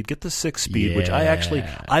 6-speed? Get the 6-speed, which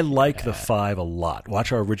I like the 5 a lot.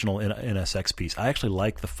 Watch our original NSX piece. I actually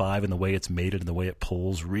like the 5 and the way it's mated and the way it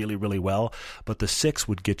pulls really, really well. But the 6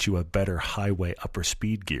 would get you a better highway upper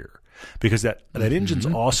speed gear. Because that engine's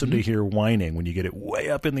awesome to hear whining when you get it way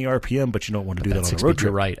up in the RPM, but you don't want to do that on a road trip.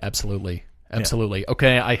 You're right. Absolutely.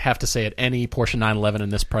 Okay, I have to say it. Any Porsche 911 in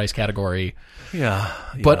this price category. Yeah.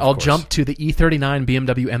 But I'll jump to the E39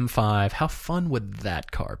 BMW M5. How fun would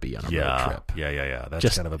that car be on a road trip? Yeah.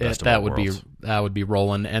 That's kind of a best of all worlds. That would be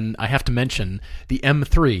rolling. And I have to mention the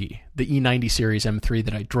M3, the E90 series M3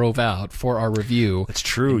 that I drove out for our review. That's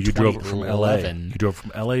true. You drove it from LA. You drove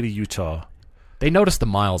from LA to Utah. They noticed the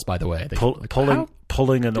miles, by the way.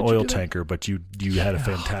 Pulling an oil tanker, but you had a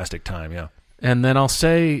fantastic time, yeah. And then I'll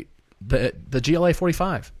say the GLA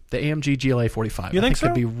 45, the AMG GLA 45. You think so?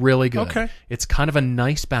 It'd be really good. Okay. It's kind of a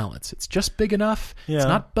nice balance. It's just big enough. Yeah. It's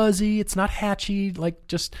not buzzy. It's not hatchy, like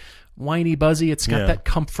just whiny buzzy. It's got that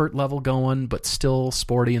comfort level going, but still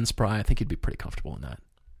sporty and spry. I think you'd be pretty comfortable in that.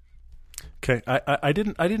 Okay, I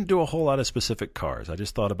didn't do a whole lot of specific cars. I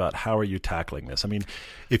just thought about how are you tackling this. I mean,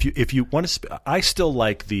 if you want to, I still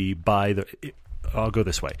like I'll go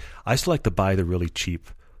this way. I still like to buy the really cheap,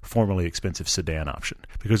 formerly expensive sedan option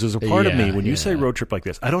because there's a part of me when you say road trip like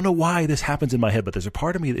this. I don't know why this happens in my head, but there's a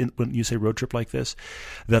part of me when you say road trip like this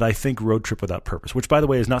that I think road trip without purpose, which by the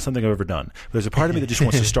way is not something I've ever done. There's a part of me that just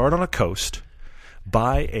wants to start on a coast,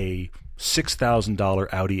 buy a $6,000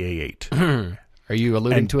 Audi A8. Are you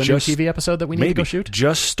alluding to a new TV episode that we need to go shoot?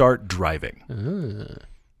 Just start driving.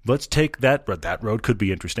 Let's take that. That road could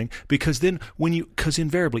be interesting because then because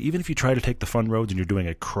invariably, even if you try to take the fun roads and you're doing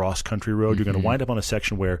a cross-country road, you're going to wind up on a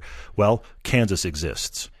section where, Kansas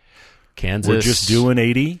exists. We're just doing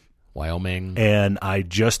 80. Wyoming. And I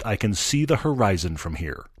can see the horizon from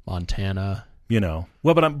here. Montana.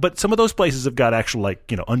 But some of those places have got actual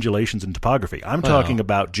undulations in topography. I'm talking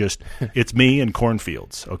about just it's me and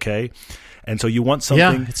cornfields, okay? And so you want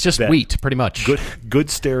something it's just wheat, pretty much. Good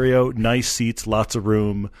stereo, nice seats, lots of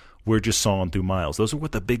room. We're just sawing through miles. Those are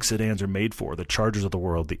what the big sedans are made for. The Chargers of the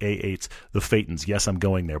world, the A8s, the Phaetons. Yes, I'm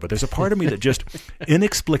going there. But there's a part of me that just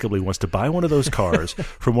inexplicably wants to buy one of those cars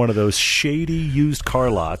from one of those shady used car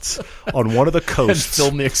lots on one of the coasts and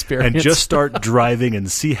film the experience and just start driving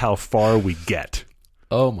and see how far we get.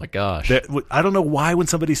 Oh, my gosh. I don't know why when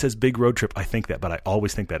somebody says big road trip, I think that, but I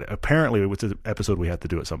always think that. Apparently, it's an episode we have to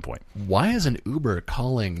do at some point. Why is an Uber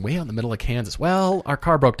calling way out in the middle of Kansas? Well, our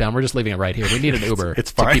car broke down. We're just leaving it right here. We need an Uber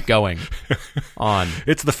it's fine. To keep going on.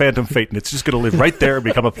 It's the Phantom Phaeton. It's just going to live right there and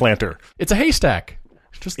become a planter. It's a haystack.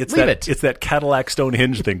 Just leave it. It's that Cadillac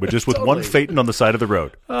Stonehenge thing, but just with one Phaeton on the side of the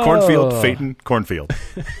road. Cornfield, Phaeton, cornfield.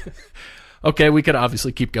 Okay, we could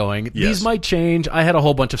obviously keep going. Yes. These might change. I had a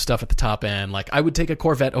whole bunch of stuff at the top end. Like I would take a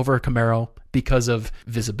Corvette over a Camaro because of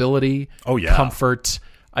visibility, comfort.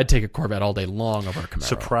 I'd take a Corvette all day long over a Camaro.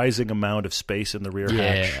 Surprising amount of space in the rear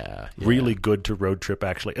hatch. Yeah. Really good to road trip,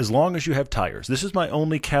 actually, as long as you have tires. This is my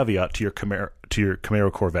only caveat to your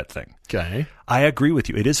Camaro Corvette thing. Okay. I agree with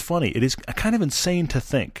you. It is funny. It is kind of insane to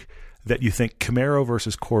think that you think Camaro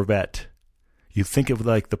versus Corvette. You think of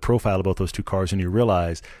like the profile of both those two cars, and you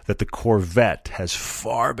realize that the Corvette has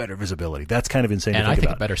far better visibility. That's kind of insane to think about. And I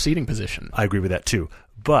think a better seating position. I agree with that too.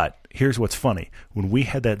 But here's what's funny. When we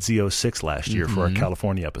had that Z06 last year for our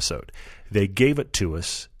California episode, they gave it to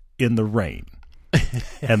us in the rain.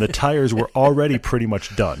 And the tires were already pretty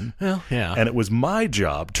much done. Well, yeah. And it was my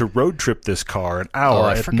job to road trip this car an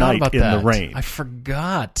hour at forgot night about in that. the rain. I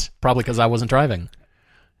forgot. Probably because I wasn't driving.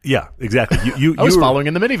 Yeah, exactly. You I was were following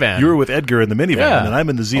in the minivan. You were with Edgar in the minivan, Yeah. and I'm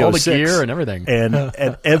in the Z06. All the gear and everything. And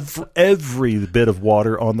every bit of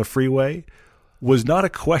water on the freeway was not a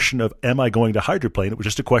question of, am I going to hydroplane? It was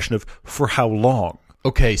just a question of, for how long?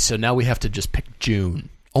 Okay, so now we have to just pick June.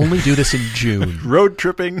 Only do this in June. Road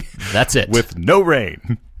tripping. That's it. With no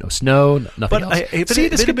rain. No snow, nothing else. See,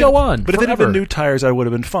 this could go on But if it had forever. been new tires, I would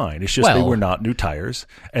have been fine. It's just they were not new tires,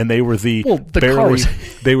 and they were the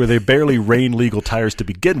barely rain legal tires to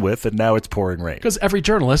begin with, and now it's pouring rain. Because every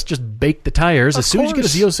journalist just baked the tires. As soon as you get a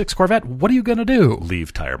Z06 Corvette, what are you going to do?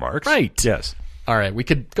 Leave tire marks. Right. Yes. All right, we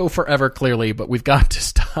could go forever, clearly, but we've got to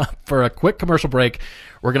stop for a quick commercial break.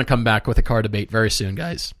 We're going to come back with a car debate very soon,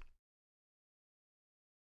 guys.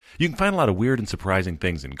 You can find a lot of weird and surprising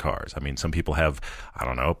things in cars. I mean, some people have, I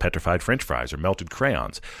don't know, petrified French fries or melted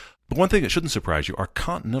crayons. But one thing that shouldn't surprise you are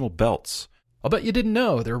Continental belts. I'll bet you didn't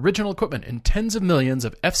know they're original equipment in tens of millions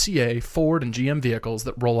of FCA, Ford, and GM vehicles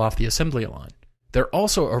that roll off the assembly line. They're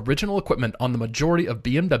also original equipment on the majority of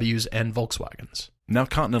BMWs and Volkswagens. Now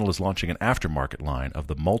Continental is launching an aftermarket line of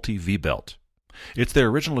the Multi V-Belt. It's their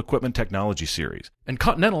original equipment technology series. And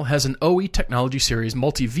Continental has an OE Technology Series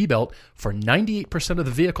Multi V-Belt for 98% of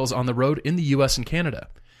the vehicles on the road in the US and Canada.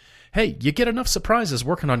 Hey, you get enough surprises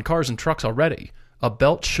working on cars and trucks already. A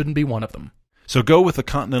belt shouldn't be one of them. So go with the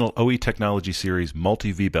Continental OE Technology Series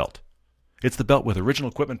Multi V-Belt. It's the belt with original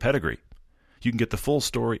equipment pedigree. You can get the full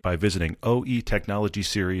story by visiting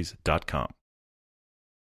oetechnologyseries.com.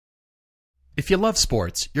 If you love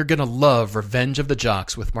sports, you're going to love Revenge of the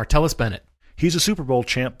Jocks with Martellus Bennett. He's a Super Bowl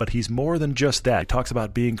champ, but he's more than just that. He talks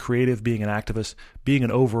about being creative, being an activist, being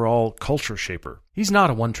an overall culture shaper. He's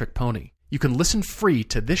not a one-trick pony. You can listen free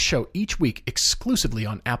to this show each week exclusively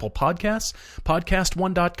on Apple Podcasts,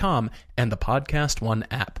 PodcastOne.com, and the Podcast One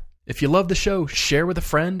app. If you love the show, share with a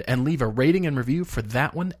friend and leave a rating and review for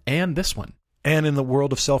that one and this one. And in the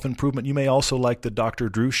world of self-improvement, you may also like the Dr.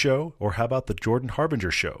 Drew Show, or how about the Jordan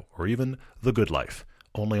Harbinger Show, or even The Good Life,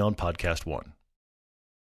 only on Podcast One.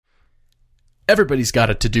 Everybody's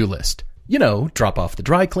got a to-do list. You know, drop off the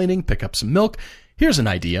dry cleaning, pick up some milk. Here's an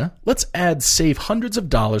idea. Let's save hundreds of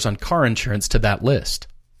dollars on car insurance to that list.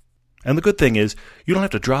 And the good thing is, you don't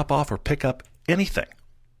have to drop off or pick up anything.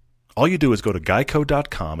 All you do is go to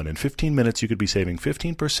geico.com, and in 15 minutes you could be saving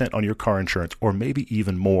 15% on your car insurance, or maybe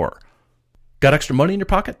even more. Got extra money in your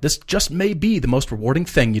pocket? This just may be the most rewarding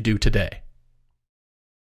thing you do today.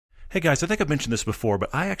 Hey guys, I think I've mentioned this before,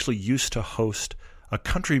 but I actually used to host a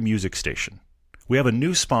country music station. We have a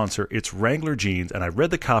new sponsor. It's Wrangler Jeans, and I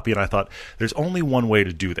read the copy and I thought, there's only one way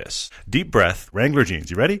to do this. Deep breath, Wrangler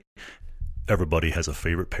Jeans. You ready? Everybody has a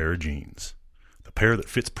favorite pair of jeans. The pair that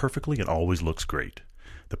fits perfectly and always looks great.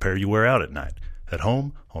 The pair you wear out at night, at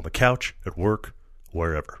home, on the couch, at work,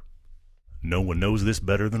 wherever. No one knows this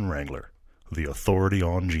better than Wrangler, the authority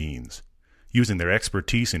on jeans. Using their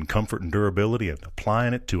expertise in comfort and durability and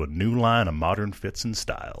applying it to a new line of modern fits and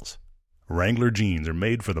styles. Wrangler jeans are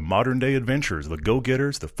made for the modern-day adventurers, the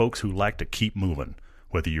go-getters, the folks who like to keep moving,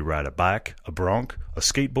 whether you ride a bike, a bronc, a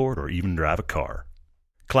skateboard, or even drive a car.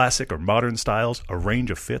 Classic or modern styles, a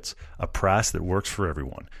range of fits, a price that works for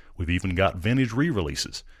everyone. We've even got vintage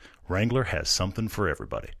re-releases. Wrangler has something for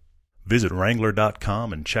everybody. Visit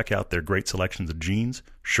Wrangler.com and check out their great selections of jeans,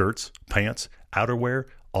 shirts, pants, outerwear,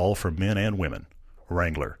 all for men and women.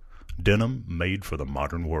 Wrangler, denim made for the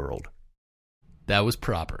modern world. That was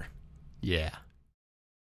proper. Yeah.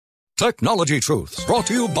 Technology Truths, brought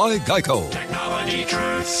to you by Geico. Technology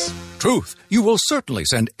Truths. Truth, you will certainly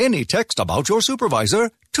send any text about your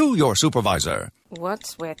supervisor to your supervisor.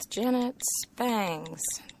 What's with Janet's bangs?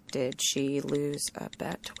 Did she lose a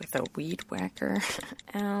bet with a weed whacker?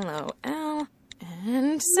 LOL.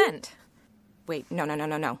 And send. Wait,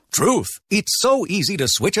 no. Truth, it's so easy to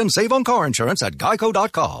switch and save on car insurance at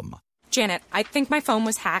geico.com. Janet, I think my phone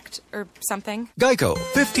was hacked or something. Geico,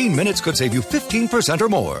 15 minutes could save you 15% or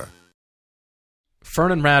more.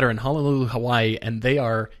 Fern and Rad are in Honolulu, Hawaii, and they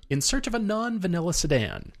are in search of a non-vanilla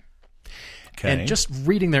sedan. And just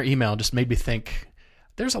reading their email just made me think,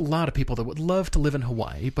 there's a lot of people that would love to live in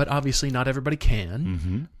Hawaii, but obviously not everybody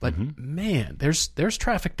can. But man, there's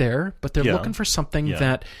traffic there, but they're looking for something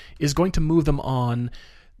that is going to move them on,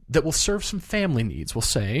 that will serve some family needs, we'll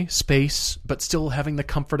say, space, but still having the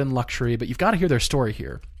comfort and luxury. But you've got to hear their story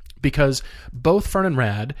here, because both Fern and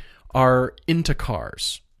Rad are into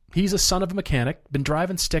cars. He's a son of a mechanic, been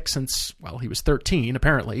driving stick since, well, he was 13,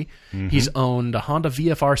 apparently. He's owned a Honda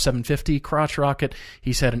VFR 750 crotch rocket.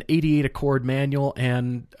 He's had an 88 Accord manual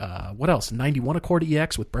and, what else? 91 Accord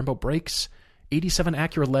EX with Brembo brakes, 87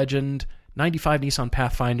 Acura Legend, 95 Nissan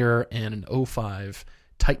Pathfinder, and an 05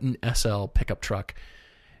 Titan SL pickup truck.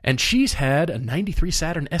 And she's had a 93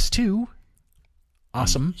 Saturn S2.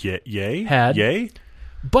 Awesome. Yay.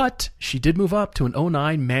 But she did move up to an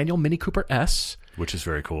 09 manual Mini Cooper S, which is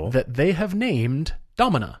very cool, that they have named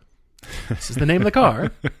Domina. This is the name of the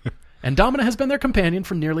car. And Domina has been their companion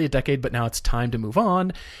for nearly a decade, but now it's time to move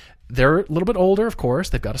on. They're a little bit older, of course.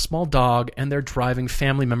 They've got a small dog, and they're driving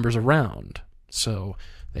family members around. So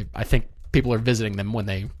I think people are visiting them when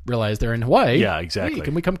they realize they're in Hawaii. Yeah, exactly. Hey,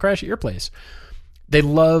 can we come crash at your place? They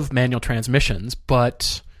love manual transmissions,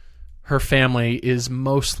 but her family is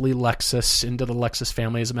mostly Lexus, into the Lexus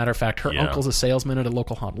family. As a matter of fact, her uncle's a salesman at a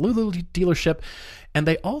local Honolulu dealership. And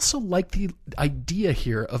they also like the idea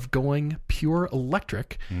here of going pure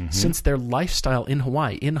electric, since their lifestyle in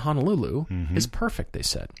Hawaii, in Honolulu, is perfect, they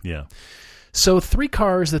said. Yeah. So 3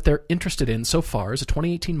 cars that they're interested in so far is a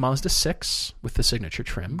 2018 Mazda 6 with the signature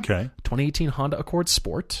trim, Okay. 2018 Honda Accord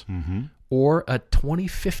Sport, or a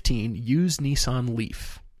 2015 used Nissan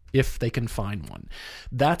Leaf, if they can find one.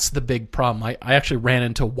 That's the big problem. I actually ran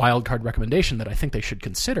into a wild card recommendation that I think they should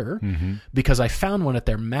consider, because I found one at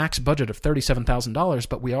their max budget of $37,000,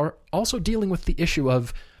 but we are also dealing with the issue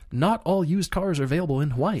of not all used cars are available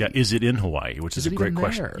in Hawaii. Yeah, is it in Hawaii? Which is a great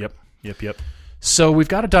question. There? Yep. So we've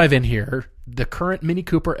got to dive in here. The current Mini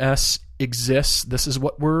Cooper S exists. This is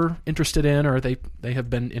what we're interested in, or they have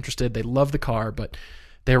been interested. They love the car, but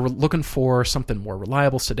they're looking for something more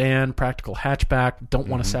reliable sedan, practical hatchback. Don't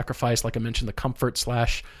want to sacrifice, like I mentioned, the comfort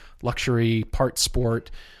 / luxury part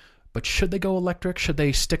sport. But should they go electric? Should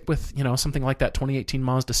they stick with something like that 2018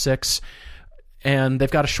 Mazda 6? And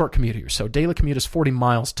they've got a short commute here. So daily commute is 40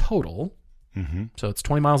 miles total. So it's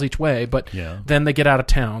 20 miles each way. But then they get out of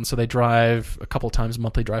town. So they drive a couple times a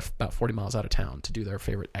month. They drive about 40 miles out of town to do their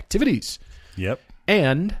favorite activities. Yep.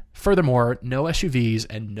 And furthermore, no SUVs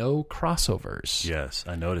and no crossovers. Yes,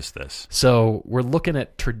 I noticed this. So we're looking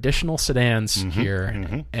at traditional sedans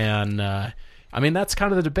here. And I mean, that's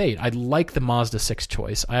kind of the debate. I like the Mazda 6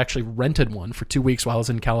 choice. I actually rented one for 2 weeks while I was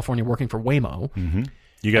in California working for Waymo.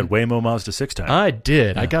 You got Waymo Mazda 6 time. I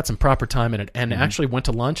did. Yeah. I got some proper time in it, and actually went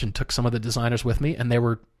to lunch and took some of the designers with me, and they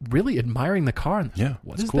were really admiring the car. And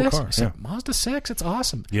what is cool this? Car. I said, Mazda 6, it's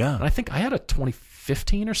awesome. Yeah. And I think I had a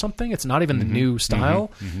 2015 or something. It's not even the new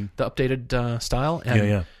style, the updated style.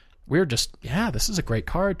 And we were just, this is a great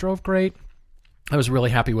car. It drove great. I was really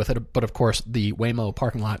happy with it, but of course the Waymo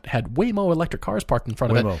parking lot had Waymo electric cars parked in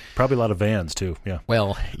front of it. Probably a lot of vans too. Yeah.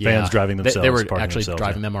 Well, vans driving themselves. They were actually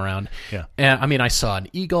driving them around. Yeah. And I mean, I saw an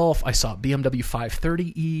e-Golf. I saw a BMW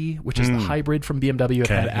 530e, which is the hybrid from BMW. It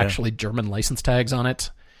had actually German license tags on it.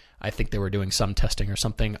 I think they were doing some testing or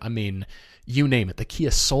something. I mean, you name it. The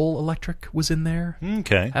Kia Soul electric was in there.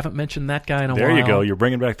 Okay. Haven't mentioned that guy in a while. There you go. You're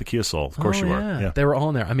bringing back the Kia Soul. Of course you are. Yeah. They were all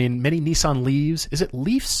in there. I mean, many Nissan Leaves. Is it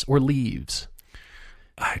Leafs or Leaves?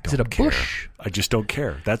 I don't Is it a care. bush? I just don't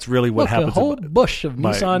care. That's really what happens. A whole bush of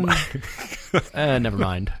Nissan. Never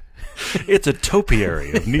mind. It's a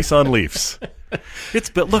topiary of Nissan Leafs.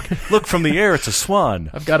 It's but look from the air. It's a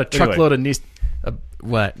swan. I've got a truckload of Nissan.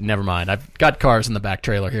 What? Never mind. I've got cars in the back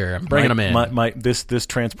trailer here. I'm bringing them in. This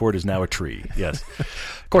transport is now a tree. Yes.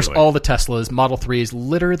 Of course, all the Teslas, Model 3s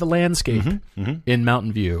litter the landscape in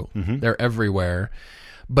Mountain View. They're everywhere.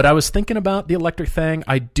 But I was thinking about the electric thing.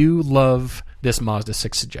 I do love this Mazda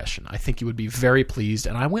 6 suggestion. I think you would be very pleased.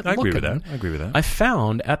 And I went looking. I agree with that. I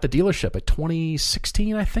found at the dealership a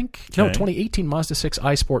 2016, I think. No, 2018 Mazda 6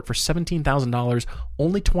 iSport for $17,000,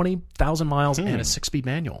 only 20,000 miles, and a 6-speed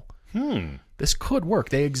manual. This could work.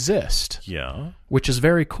 They exist. Yeah. Which is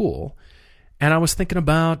very cool. And I was thinking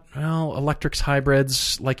about, electrics,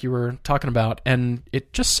 hybrids, like you were talking about, and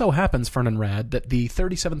it just so happens, Fern and Rad, that the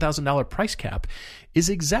 $37,000 price cap is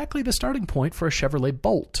exactly the starting point for a Chevrolet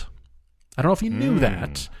Bolt. I don't know if you knew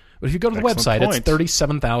that, But if you go to the Excellent website, it's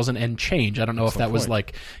point. $37,000 and change. I don't know if that was point.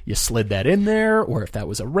 like you slid that in there, or if that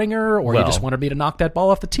was a ringer, or you Well- just wanted me to knock that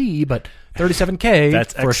ball off the tee. But $37K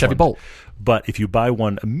That's for a Chevy excellent. Bolt. But if you buy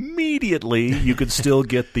one immediately, you could still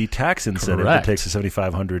get the tax incentive. Correct. It takes the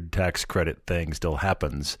 7,500 tax credit thing still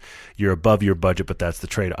happens. You're above your budget, but that's the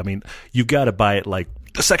trade. I mean, you've got to buy it like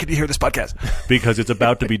the second you hear this podcast because it's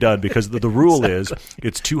about to be done. Because the rule is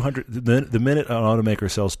it's 200. The minute an automaker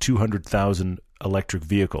sells 200,000 electric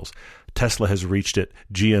vehicles, Tesla has reached it.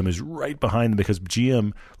 GM is right behind them because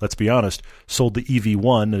GM, let's be honest, sold the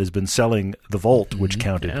EV1 that has been selling the Volt, which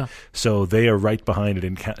counted. yeah. So they are right behind it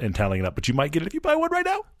in tallying it up. But you might get it if you buy one right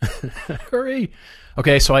now. Hurry.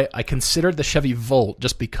 Okay, so I considered the Chevy Volt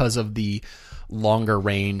just because of the longer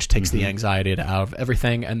range, takes the anxiety out of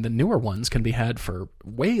everything, and the newer ones can be had for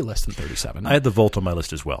way less than $37,000. I had the Volt on my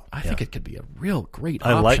list as well. I think it could be a real great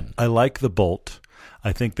I option. like the Bolt.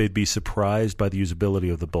 I think they'd be surprised by the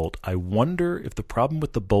usability of the Bolt. I wonder if the problem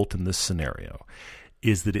with the Bolt in this scenario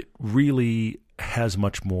is that it really has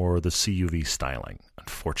much more the CUV styling,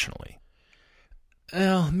 unfortunately.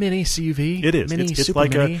 Well, mini CUV. It is. Mini, It's super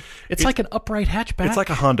like mini. It's like an upright hatchback. It's like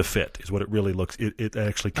a Honda Fit is what it really looks. It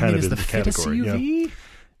actually kind of is is the the Fit a category. CUV? Yeah.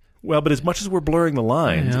 Well, but as much as we're blurring the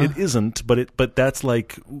lines, Yeah. it isn't. But that's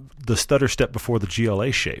like the stutter step before the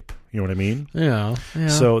GLA shape. You know what I mean? Yeah.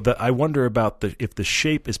 So I wonder about if the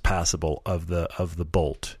shape is passable of the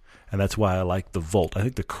Bolt, and that's why I like the Volt. I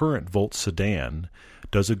think the current Volt sedan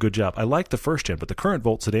does a good job. I like the first gen, but the current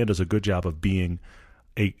Volt sedan does a good job of being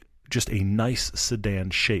just a nice sedan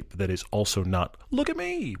shape that is also not look at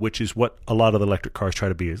me, which is what a lot of the electric cars try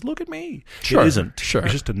to be. Is look at me. Sure, It isn't. sure.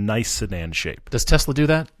 It's just a nice sedan shape. Does Tesla do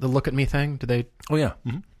that? The look at me thing? Do they? Oh yeah.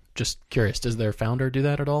 Just curious. Does their founder do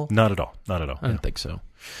that at all? Not at all. Not at all. I don't think so.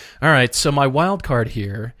 All right. So my wild card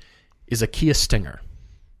here is a Kia Stinger.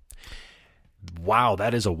 Wow,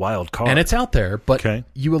 that is a wild car. And it's out there, but Okay.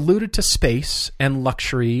 you alluded to space and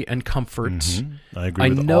luxury and comfort. I agree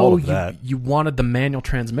with know all of that. you wanted the manual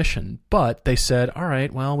transmission, but they said, all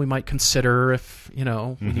right, well, we might consider if, we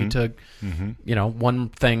need to, one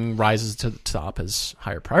thing rises to the top as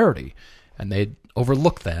higher priority. And they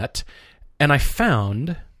overlooked that. And I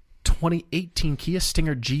found 2018 Kia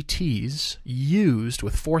Stinger GTs used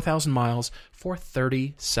with 4,000 miles for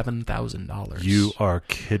 $37,000. You are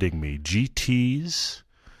kidding me. GTs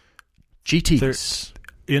GTs.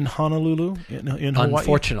 in Honolulu? In Hawaii?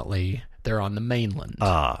 Unfortunately, they're on the mainland.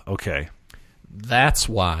 Ah, okay. That's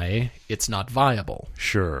why it's not viable.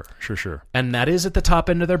 Sure. And that is at the top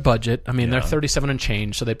end of their budget. I mean, they're 37 and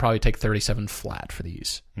change, so they'd probably take 37 flat for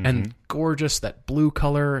these. And gorgeous, that blue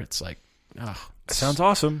color. It's like, Sounds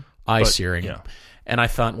awesome. eye-searing. yeah. And I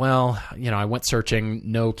thought, well, I went searching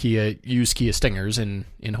no used Kia Stingers in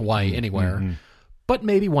Hawaii anywhere. But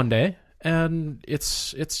maybe one day. And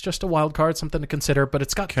it's just a wild card, something to consider. But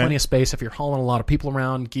it's got plenty of space if you're hauling a lot of people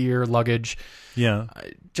around, gear, luggage. Yeah.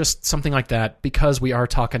 Just something like that. Because we are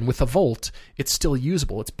talking with a Volt, it's still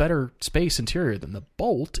usable. It's better space interior than the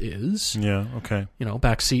Bolt is. Yeah, okay.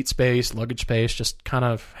 Back seat space, luggage space, just kind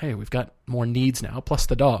of, hey, we've got more needs now, plus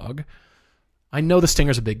the dog. I know the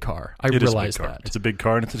Stinger's a big car. I It is a big realize car. that. It's a big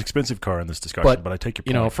car, and it's an expensive car in this discussion, but I take your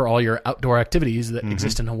point. For all your outdoor activities that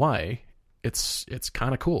exist in Hawaii, it's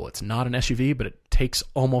kind of cool. It's not an SUV, but it takes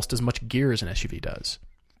almost as much gear as an SUV does.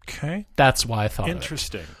 Okay. That's why I thought of it.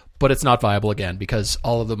 Interesting. But it's not viable again because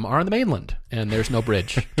all of them are on the mainland, and there's no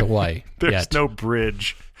bridge to Hawaii There's yet. no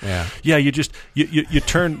bridge. Yeah. Yeah, you just you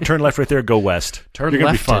turn left right there, go west. Turn You're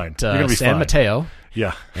gonna left be fine. at You're gonna be San fine. Mateo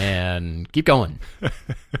Yeah. and keep going.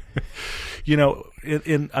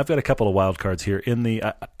 I've got a couple of wild cards here.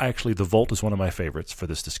 Actually, the Volt is one of my favorites for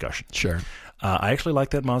this discussion. Sure. I actually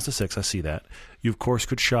like that Mazda 6. I see that. You, of course,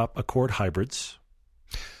 could shop Accord hybrids.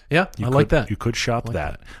 Yeah, I like that. You could shop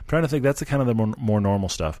that. I'm trying to think. That's the kind of the more normal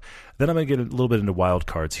stuff. Then I'm going to get a little bit into wild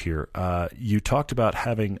cards here. You talked about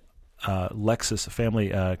having Lexus, family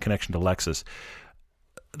connection to Lexus.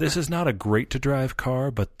 This is not a great-to-drive car,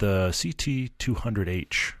 but the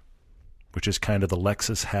CT200H, which is kind of the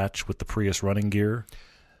Lexus hatch with the Prius running gear.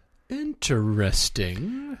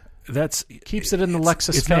 Interesting. Keeps it in the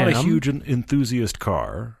Lexus It's fam. not a huge enthusiast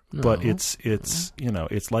car, but it's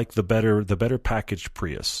like the better packaged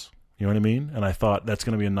Prius. You know what I mean? And I thought that's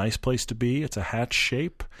going to be a nice place to be. It's a hatch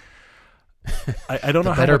shape. I don't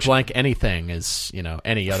know how better much blank anything is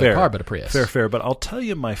any other car but a Prius. Fair. But I'll tell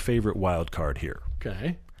you my favorite wild card here.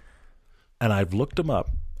 Okay. And I've looked them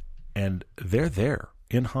up, and they're there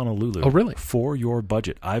in Honolulu. Oh, really? For your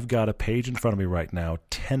budget. I've got a page in front of me right now,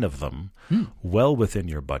 10 of them, well within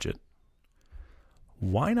your budget.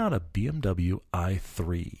 Why not a BMW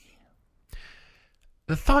i3?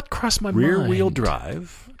 The thought crossed my mind. Rear-wheel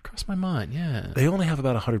drive. It crossed my mind, yeah. They only have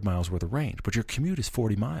about 100 miles worth of range, but your commute is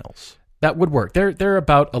 40 miles. That would work. They're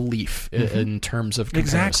about a Leaf in terms of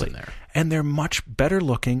comparison there. And they're much better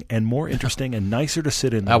looking and more interesting and nicer to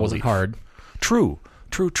sit in. That wasn't hard. True.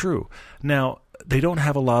 Now, they don't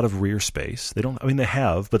have a lot of rear space. They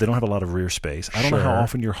have, but they don't have a lot of rear space. I don't know how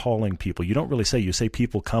often you're hauling people. You don't really say. You say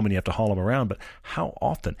people come and you have to haul them around, but how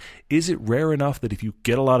often? Is it rare enough that if you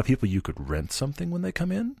get a lot of people, you could rent something when they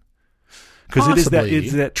come in? Because it's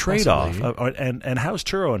that trade-off. And how's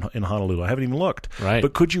churro in Honolulu? I haven't even looked. Right.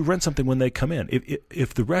 But could you rent something when they come in?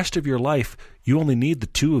 If the rest of your life, you only need the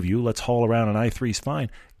two of you, let's haul around an i3 is fine.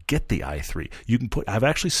 Get the i3. You can I've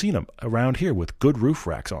actually seen them around here with good roof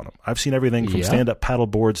racks on them. I've seen everything from stand-up paddle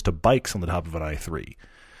boards to bikes on the top of an i3.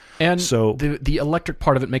 And so the electric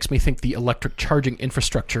part of it makes me think the electric charging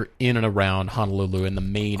infrastructure in and around Honolulu and the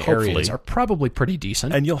main areas are probably pretty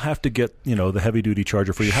decent. And you'll have to get, the heavy-duty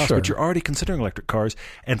charger for your house, but you're already considering electric cars.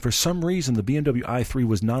 And for some reason, the BMW i3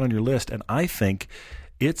 was not on your list, and I think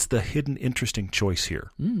it's the hidden interesting choice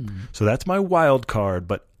here. So that's my wild card,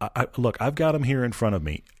 but look, I've got them here in front of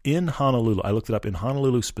me. In Honolulu, I looked it up, in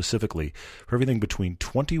Honolulu specifically, for everything between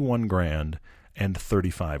 $21,000 and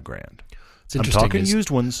 $35,000. I'm talking used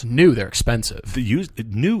ones. New, they're expensive.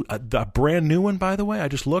 The brand new one, by the way, I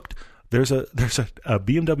just looked. There's a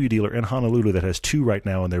BMW dealer in Honolulu that has two right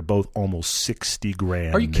now, and they're both almost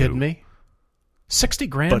 $60,000. Are you kidding me?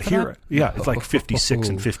 $60,000 but for here, that? Yeah, it's like 56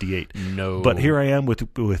 and 58. No. But here I am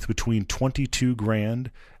with between $22,000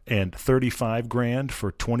 and $35,000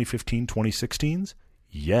 for 2015, 2016s.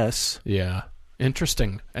 Yes. Yeah.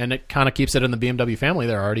 Interesting. And it kind of keeps it in the BMW family.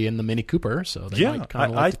 They're already in the Mini Cooper, so they might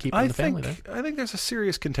kind of like to keep it in the family there. I think there's a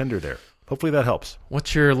serious contender there. Hopefully that helps.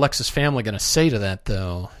 What's your Lexus family going to say to that,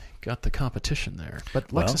 though? Got the competition there. But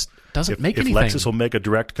Lexus doesn't make anything. If Lexus will make a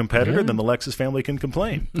direct competitor, then the Lexus family can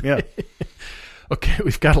complain. Yeah. Okay,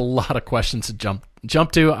 we've got a lot of questions to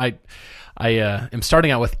jump to. I am starting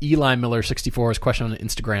out with Eli Miller 64's question on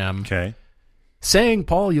Instagram. Okay. Saying,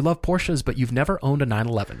 Paul, you love Porsches, but you've never owned a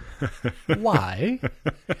 911. Why?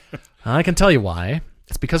 I can tell you why.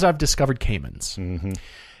 It's because I've discovered Caymans. Mm-hmm.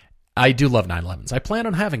 I do love 911s. I plan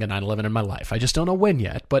on having a 911 in my life. I just don't know when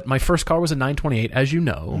yet. But my first car was a 928, as you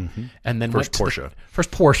know. Mm-hmm. And then first Porsche. First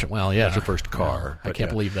Porsche. Well, yeah. That's your first car. I can't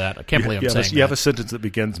believe that. I can't believe I'm saying that. You have a sentence that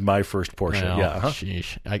begins, my first Porsche. Well, yeah.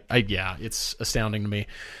 Sheesh. Yeah, it's astounding to me.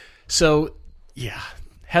 So, yeah.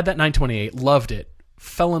 Had that 928. Loved it.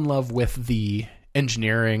 Fell in love with the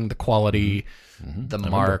engineering, the quality, the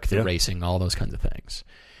mark, the racing, all those kinds of things.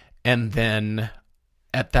 And then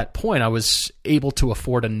at that point, I was able to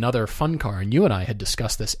afford another fun car, and you and I had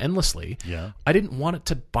discussed this endlessly. Yeah. I didn't want it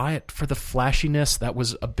to buy it for the flashiness. That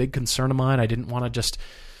was a big concern of mine. I didn't want to just,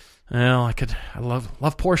 I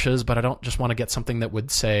love Porsches, but I don't just want to get something that would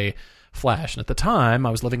say flash. And at the time, I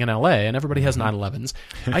was living in LA, and everybody has 911s.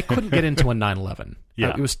 I couldn't get into a 911. Yeah.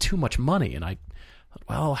 It was too much money, and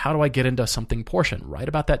how do I get into something Porsche? And right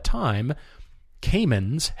about that time,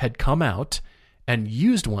 Caymans had come out, and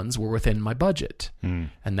used ones were within my budget. And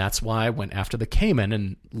that's why I went after the Cayman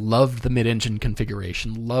and loved the mid-engine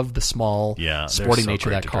configuration, loved the small, sporty nature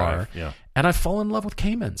of that car. Yeah. And I've fallen in love with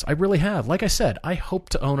Caymans. I really have. Like I said, I hope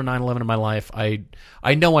to own a 911 in my life. I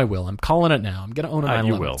know I will. I'm calling it now. I'm going to own a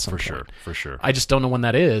 911 You will, at some point. for sure. I just don't know when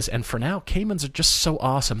that is. And for now, Caymans are just so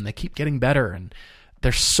awesome. They keep getting better, and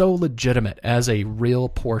they're so legitimate as a real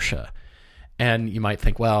Porsche. And you might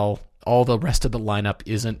think, well, all the rest of the lineup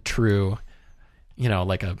isn't true.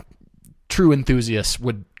 Like a true enthusiast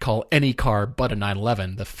would call any car but a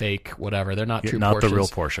 911 the fake whatever. They're not true not Porsches. The real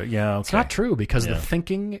Porsche. Yeah, okay. It's not true because the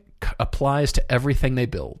thinking applies to everything they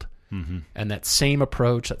build. Mm-hmm. And that same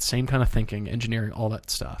approach, that same kind of thinking, engineering, all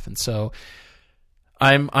that stuff. And so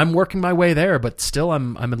I'm working my way there, but still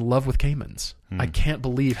I'm in love with Caymans. I can't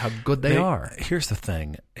believe how good they are. Here's the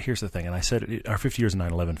thing, and I said our 50 years of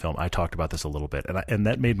 911 film, I talked about this a little bit, and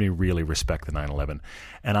that made me really respect the 911.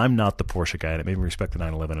 And I'm not the Porsche guy, and it made me respect the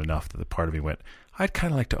 911 enough that the part of me went, I'd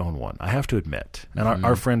kind of like to own one. I have to admit. And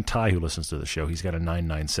our friend Ty, who listens to the show, he's got a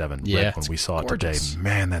 997 red when we saw gorgeous. it today.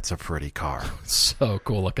 Man, that's a pretty car. So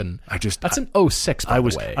cool looking. That's an 06, by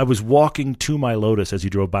the way. I was walking to my Lotus as you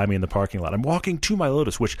drove by me in the parking lot. I'm walking to my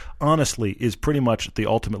Lotus, which honestly is pretty much the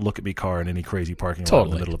ultimate look at me car in any crazy parking lot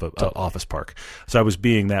in the middle of an office park. So I was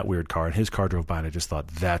being that weird car, and his car drove by, and I just thought,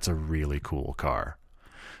 that's a really cool car.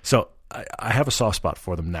 So I have a soft spot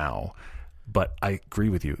for them now, but I agree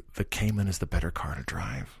with you. The Cayman is the better car to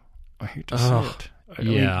drive. I hate to say it. I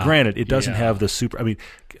mean, granted, it doesn't have the super. I mean,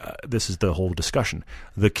 this is the whole discussion.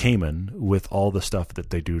 The Cayman, with all the stuff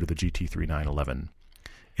that they do to the GT3 911,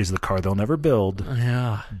 is the car they'll never build,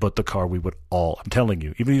 but the car we would all, I'm telling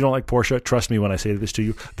you, even if you don't like Porsche, trust me when I say this to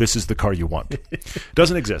you, this is the car you want.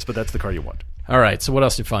 Doesn't exist, but that's the car you want. All right, so what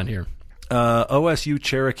else did you find here? OSU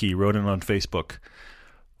Cherokee wrote in on Facebook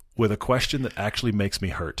with a question that actually makes me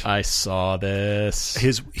hurt. I saw this.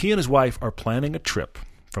 He and his wife are planning a trip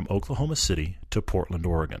from Oklahoma City to Portland,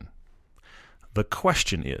 Oregon. The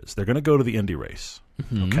question is, they're going to go to the Indy race,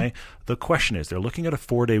 okay? The question is, they're looking at a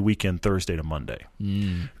 4-day weekend, Thursday to Monday.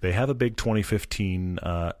 They have a big 2015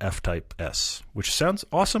 F-Type S, which sounds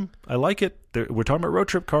awesome. I like it. We're talking about road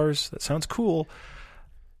trip cars. That sounds cool.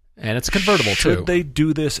 And it's convertible, too. Should they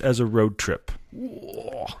do this as a road trip?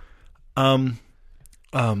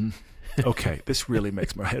 Okay, this really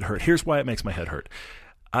makes my head hurt. Here's why it makes my head hurt.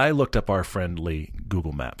 I looked up our friendly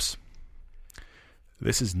Google Maps.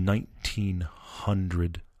 This is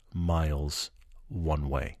 1,900 miles one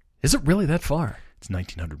way. Is it really that far? It's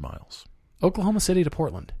 1,900 miles. Oklahoma City to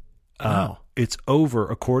Portland. Wow. It's over,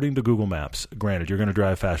 according to Google Maps. Granted, you're going to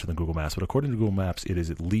drive faster than Google Maps, but according to Google Maps, it is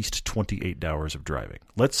at least 28 hours of driving.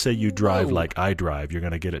 Let's say you drive like I drive, you're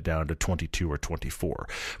going to get it down to 22 or 24.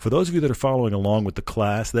 For those of you that are following along with the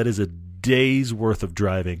class, that is a day's worth of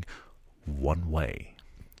driving one way.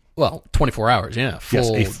 Well, 24 hours, yeah. Yes,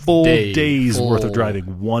 a full day's worth of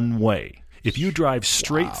driving one way. If you drive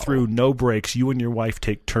straight through, no breaks, you and your wife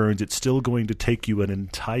take turns, it's still going to take you an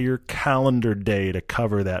entire calendar day to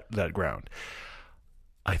cover that ground.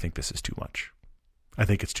 I think this is too much. I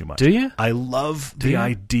think it's too much. Do you? I love the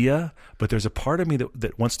idea, but there's a part of me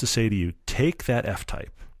that wants to say to you, take that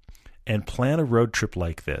F-Type and plan a road trip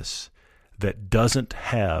like this that doesn't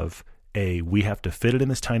have we have to fit it in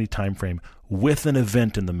this tiny time frame with an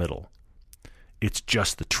event in the middle. It's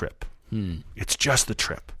just the trip. It's just the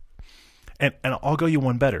trip. And I'll go you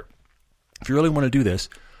one better. If you really want to do this,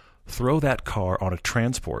 throw that car on a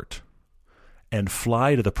transport and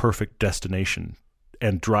fly to the perfect destination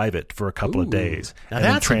and drive it for a couple of days and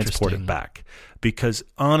then transport it back. Because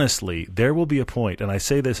honestly, there will be a point, and I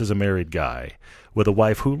say this as a married guy with a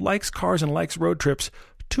wife who likes cars and likes road trips,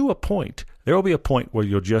 to a point. There will be a point where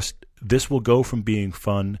this will go from being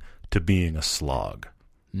fun to being a slog.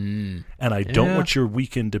 And I don't want your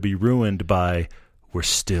weekend to be ruined by we're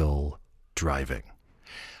still driving.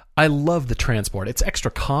 I love the transport. It's extra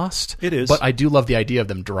cost. It is. But I do love the idea of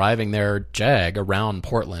them driving their Jag around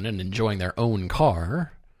Portland and enjoying their own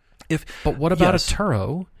car. But what about a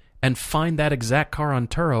Turo and find that exact car on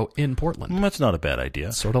Turo in Portland? That's not a bad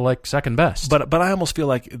idea. Sort of like second best. But I almost feel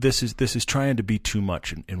like this is trying to be too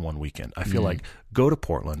much in one weekend. I feel like go to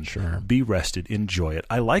Portland, be rested, enjoy it.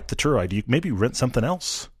 I like the Turo idea. Maybe rent something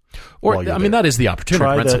else. Or, I mean, that is the opportunity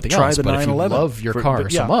to rent something else. The but 911. If you love your car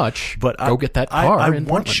so much, go get that car I in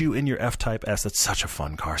want Portland. you in your F-Type S. That's such a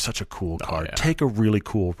fun car, such a cool car. Take a really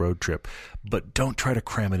cool road trip, but don't try to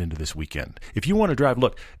cram it into this weekend. If you want to drive,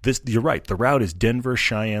 look, you're right. The route is Denver,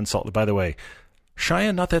 Cheyenne, Salt Lake. By the way,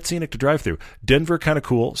 Cheyenne, not that scenic to drive through. Denver, kind of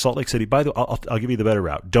cool. Salt Lake City. By the way, I'll give you the better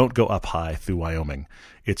route. Don't go up high through Wyoming.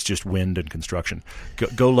 It's just wind and construction.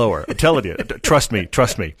 Go lower. I'm telling you. Trust me.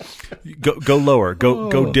 Go lower.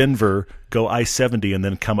 Go Denver. Go I-70 and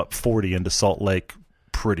then come up 40 into Salt Lake.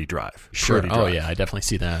 Pretty drive. Sure. Pretty drive. Oh yeah, I definitely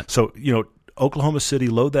see that. So Oklahoma City.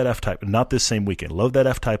 Load that F-Type. Not this same weekend. Load that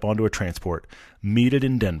F-Type onto a transport. Meet it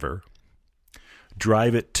in Denver.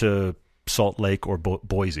 Drive it to Salt Lake or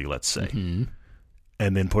Boise, let's say.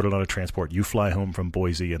 And then put it on a transport. You fly home from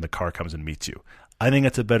Boise and the car comes and meets you. I think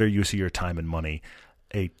that's a better use of your time and money.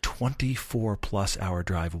 A 24-plus hour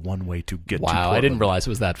drive one way to get to Portland. Wow, I didn't realize it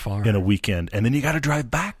was that far. In a weekend. And then you got to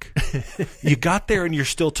drive back. You got there and you're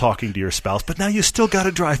still talking to your spouse, but now you still got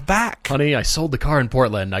to drive back. Honey, I sold the car in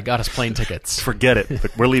Portland. I got us plane tickets. Forget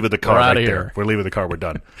it. We're leaving the car We're right outta there. here. We're leaving the car. We're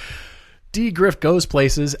done. D. Griff Goes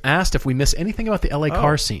Places asked if we miss anything about the LA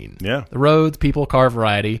car scene. Yeah. The roads, people, car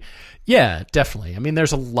variety. Yeah, definitely. I mean,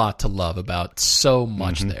 there's a lot to love about so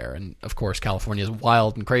much there. And, of course, California is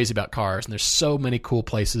wild and crazy about cars, and there's so many cool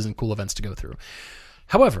places and cool events to go through.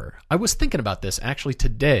 However, I was thinking about this actually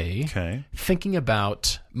today, thinking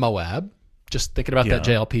about Moab, just thinking about that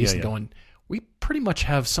JL piece and going, we pretty much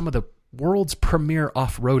have some of the world's premier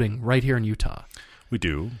off-roading right here in Utah. We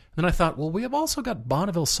do. Then I thought, well, we have also got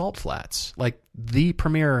Bonneville Salt Flats, like the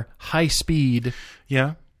premier high-speed.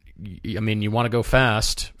 Yeah. I mean, you want to go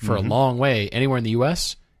fast for a long way anywhere in the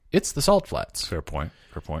U.S., it's the Salt Flats. Fair point.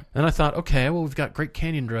 And I thought, okay, well, we've got great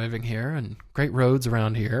canyon driving here and great roads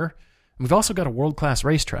around here. And we've also got a world-class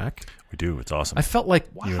racetrack. We do. It's awesome. I felt like,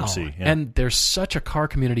 wow. UMC, And there's such a car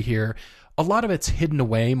community here. a lot of it's hidden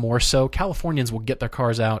away more so. Californians will get their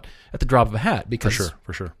cars out at the drop of a hat because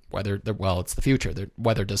For sure. It's the future. The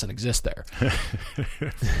weather doesn't exist there.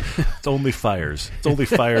 It's only fires. It's only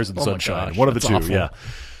fires and Oh my sunshine. gosh, One of the that's two, awful. yeah.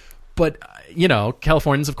 But,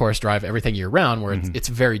 Californians, of course, drive everything year round, where it's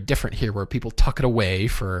very different here, where people tuck it away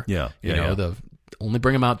for, only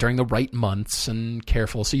bring them out during the right months and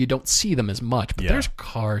careful, so you don't see them as much. But there's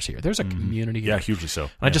cars here. There's a community here. Yeah, hugely so.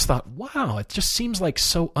 And I just thought, wow, it just seems like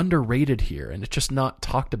so underrated here, and it's just not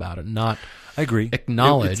talked about and not I agree.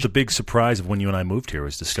 acknowledged. It's the big surprise of when you and I moved here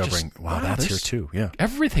was discovering, that's here too. Yeah.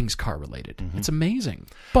 Everything's car related. It's amazing.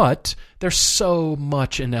 But there's so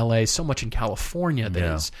much in LA, so much in California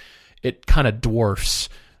that it kind of dwarfs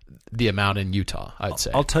the amount in Utah, I'd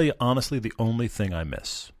say. I'll tell you honestly, the only thing I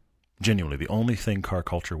miss, genuinely, the only thing car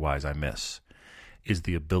culture-wise I miss is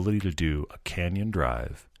the ability to do a canyon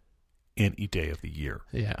drive any day of the year.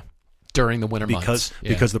 Yeah. During the winter months.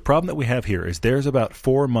 Because the problem that we have here is there's about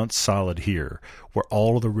 4 months solid here where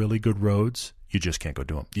all of the really good roads, you just can't go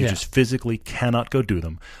do them. You just physically cannot go do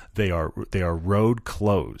them. They are road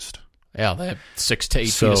closed. Yeah, they have 6 to 8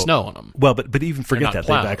 feet of snow on them. Well, but even forget that.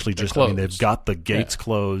 plowed. They've actually They're just, closed. they've got the gates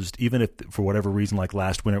closed. Even if for whatever reason, like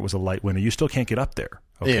last winter, it was a light winter, you still can't get up there.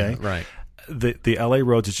 Okay? Yeah, right. The LA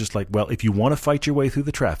roads is just like, well, if you want to fight your way through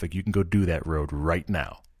the traffic, you can go do that road right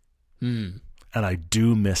now. And I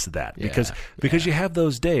do miss that because you have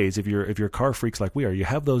those days, if you're car freaks like we are, you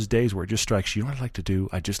have those days where it just strikes you, know what I'd like to do?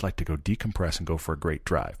 I'd just like to go decompress and go for a great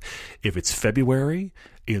drive. If it's February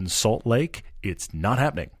in Salt Lake, it's not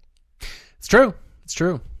happening. It's true. It's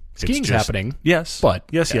true. Skiing's happening. Yes. But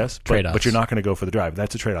yes. Trade-offs. But you're not going to go for the drive.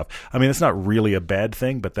 That's a trade-off. I mean, it's not really a bad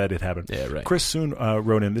thing, but that did happen. Yeah, right. Chris Soon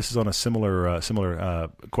wrote in. This is on a similar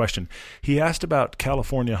question. He asked about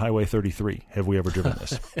California Highway 33. Have we ever driven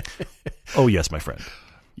this? Oh, yes, my friend.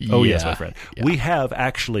 Oh, yes, my friend. Yeah. We have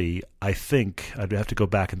actually, I think, I'd have to go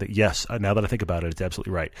back and think, yes, now that I think about it, it's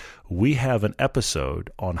absolutely right. We have an episode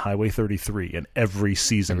on Highway 33 in every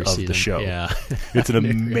season of the show. Yeah. It's an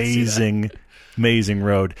amazing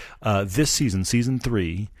road. This season, season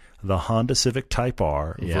 3, the Honda Civic Type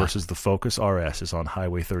R versus the Focus RS is on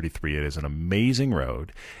Highway 33. It is an amazing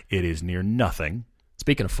road. It is near nothing.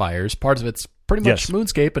 Speaking of fires, parts of it's pretty much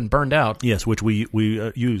moonscape and burned out. Yes, which we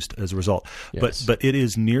used as a result. Yes. But it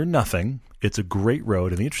is near nothing. It's a great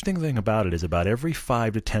road. And the interesting thing about it is about every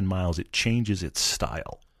 5 to 10 miles, it changes its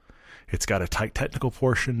style. It's got a tight technical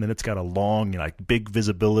portion, then it's got a long, big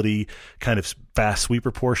visibility, kind of fast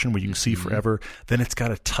sweeper portion where you can see forever. Then it's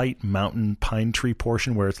got a tight mountain pine tree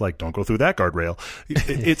portion where it's like, don't go through that guardrail.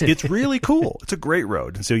 It's really cool. It's a great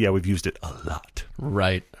road. And so, we've used it a lot.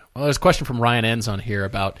 Right. Well, there's a question from Ryan Enns on here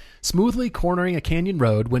about smoothly cornering a canyon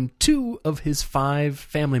road when 2 of his 5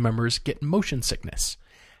 family members get motion sickness.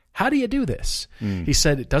 How do you do this? He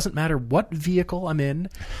said, it doesn't matter what vehicle I'm in,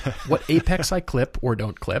 what apex I clip or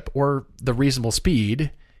don't clip, or the reasonable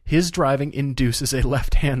speed, his driving induces a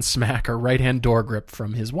left-hand smack or right-hand door grip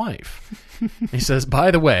from his wife. He says,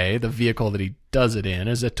 by the way, the vehicle that he does it in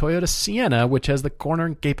is a Toyota Sienna, which has the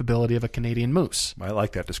cornering capability of a Canadian Moose. I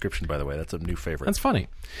like that description, by the way. That's a new favorite. That's funny.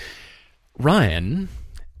 Ryan,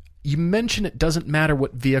 you mentioned it doesn't matter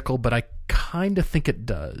what vehicle, but I kind of think it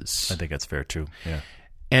does. I think that's fair, too. Yeah.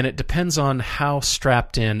 And it depends on how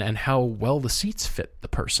strapped in and how well the seats fit the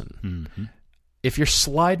person. Mm-hmm. If you're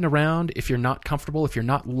sliding around, if you're not comfortable, if you're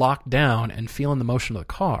not locked down and feeling the motion of the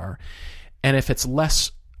car, and if it's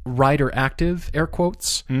less rider active, air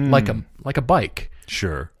quotes, like a bike.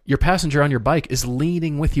 Sure. Your passenger on your bike is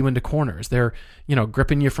leaning with you into corners. They're,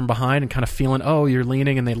 gripping you from behind and kind of feeling, oh, you're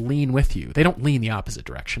leaning, and they lean with you. They don't lean the opposite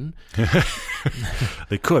direction.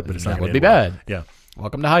 They could, but it's not that going would to be bad. Yeah.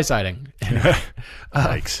 Welcome to high siding.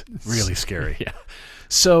 Yikes. Really scary. Yeah.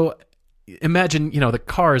 So imagine, the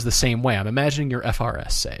car is the same way. I'm imagining your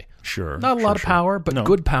FRS, say. Sure. Not a lot of power, but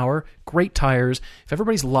good power, great tires. If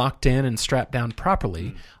everybody's locked in and strapped down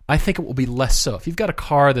properly, I think it will be less so. If you've got a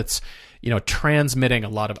car that's, transmitting a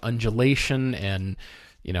lot of undulation and,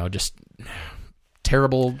 just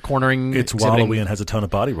terrible cornering. It's wallowy and has a ton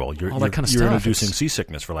of body roll. You're introducing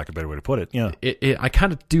seasickness, for lack of a better way to put it. Yeah. I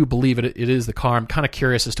kind of do believe it is the car. I'm kind of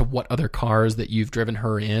curious as to what other cars that you've driven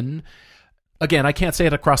her in. Again, I can't say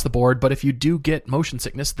it across the board, but if you do get motion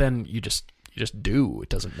sickness, then you just do. It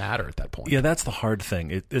doesn't matter at that point. Yeah, that's the hard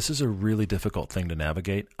thing. This is a really difficult thing to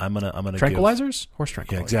navigate. I'm gonna tranquilizers, horse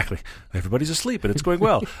tranquilizers. Yeah, exactly. Everybody's asleep, and it's going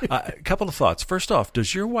well. A couple of thoughts. First off,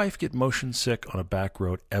 does your wife get motion sick on a back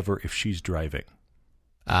road ever if she's driving?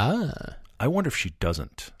 I wonder if she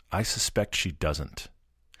doesn't. I suspect she doesn't.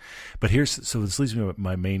 But so this leads me to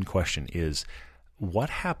my main question is,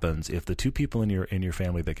 what happens if the two people in your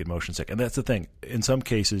family that get motion sick, and that's the thing, in some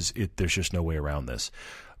cases there's just no way around this,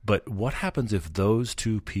 but what happens if those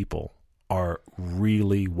two people are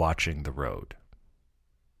really watching the road?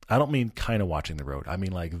 I don't mean kind of watching the road. I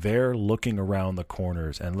mean like they're looking around the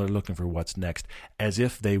corners and they're looking for what's next as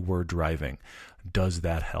if they were driving. Does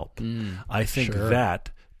that help? I think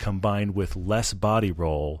that combined with less body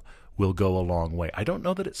roll will go a long way. I don't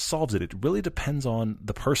know that it solves it. It really depends on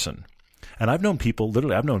the person. And I've known people,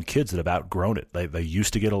 literally, I've known kids that have outgrown it. They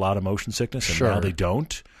used to get a lot of motion sickness, and now they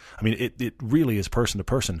don't. I mean, it really is person to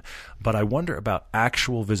person. But I wonder about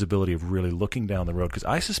actual visibility of really looking down the road, because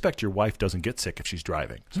I suspect your wife doesn't get sick if she's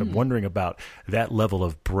driving. So I'm wondering about that level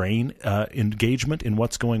of brain engagement in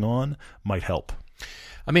what's going on might help.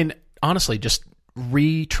 I mean, honestly, just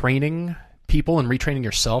retraining people and retraining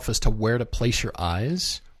yourself as to where to place your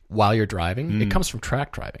eyes while you're driving, it comes from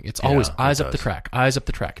track driving. It's always eyes up the track, eyes up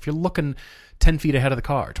the track. If you're looking 10 feet ahead of the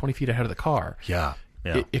car, 20 feet ahead of the car,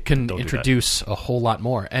 it can introduce a whole lot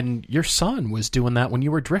more. And your son was doing that when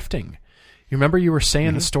you were drifting. You remember you were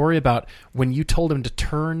saying the story about when you told him to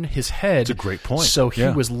turn his head. It's a great point. So he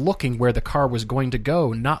was looking where the car was going to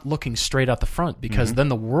go, not looking straight out the front, because then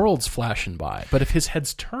the world's flashing by. But if his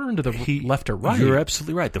head's turned to the left or right. You're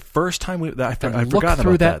absolutely right. The first time I forgot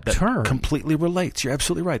through about that turn. Completely relates. You're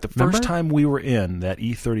absolutely right. The first time we were in that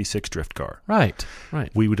E36 drift car. Right.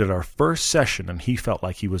 We did our first session and he felt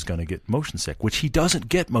like he was going to get motion sick, which he doesn't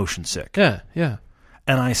get motion sick. Yeah.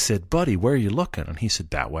 And I said, buddy, where are you looking? And he said,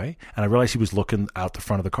 that way. And I realized he was looking out the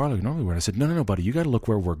front of the car like normally were. And I said, no, buddy, you got to look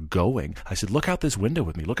where we're going. I said, look out this window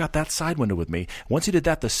with me. Look out that side window with me. Once he did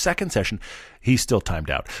that, the second session, he still timed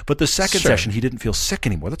out. But the second session, he didn't feel sick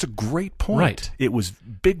anymore. That's a great point. Right. It was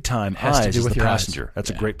big time eyes as the passenger. Eyes. That's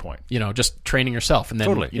a great point. You know, just training yourself. And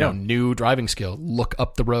then, you know, new driving skill. Look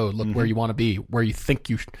up the road. Look where you want to be. Where you think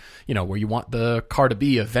where you want the car to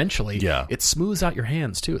be eventually. Yeah. It smooths out your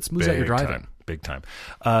hands, too. It smooths out your driving. Big time.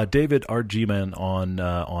 David R. G-Man on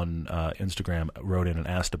Instagram wrote in and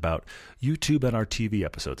asked about YouTube and our TV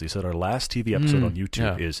episodes. He said our last TV episode on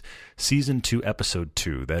YouTube is Season 2, Episode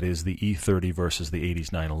 2. That is the E30 versus the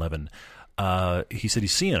 80s 911. He said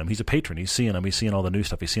he's seeing them. He's a patron. He's seeing them. He's seeing all the new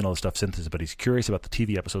stuff. He's seeing all the stuff since, but he's curious about the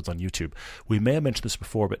TV episodes on YouTube. We may have mentioned this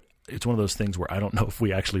before, but it's one of those things where I don't know if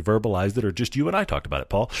we actually verbalized it or just you and I talked about it,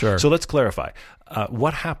 Paul. Sure. So let's clarify.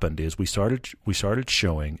 What happened is we started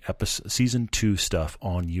showing Season 2 stuff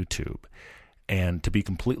on YouTube, and to be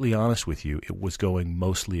completely honest with you, it was going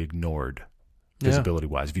mostly ignored.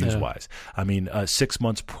 Visibility-wise, views-wise. I mean, 6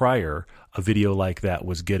 months prior, a video like that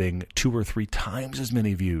was getting 2 or 3 times as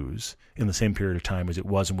many views in the same period of time as it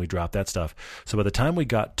was when we dropped that stuff. So by the time we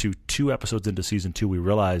got to 2 episodes into Season 2, we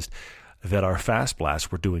realized that our Fast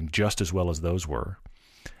Blasts were doing just as well as those were.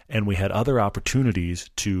 And we had other opportunities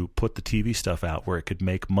to put the TV stuff out where it could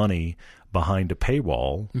make money behind a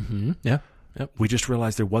paywall. Yep. We just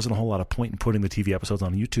realized there wasn't a whole lot of point in putting the TV episodes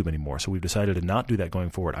on YouTube anymore, so we've decided to not do that going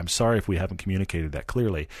forward. I'm sorry if we haven't communicated that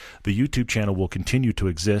clearly. The YouTube channel will continue to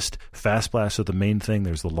exist. Fast Blasts are the main thing.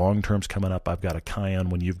 There's the long terms coming up. I've got a Kion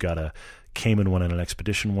one. You've got a Cayman one and an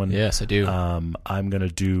Expedition one. Yes, I do. I'm going to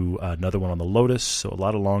do another one on the Lotus, so a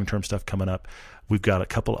lot of long-term stuff coming up. We've got a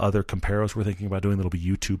couple other comparos we're thinking about doing that'll be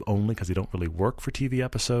YouTube only because they don't really work for TV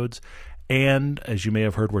episodes. And as you may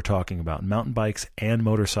have heard, we're talking about mountain bikes and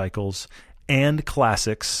motorcycles and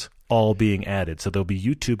classics all being added. So there'll be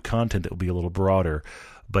YouTube content that will be a little broader,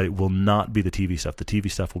 but it will not be the TV stuff. The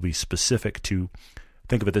TV stuff will be specific to,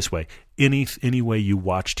 think of it this way, any way you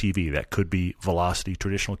watch TV. That could be Velocity,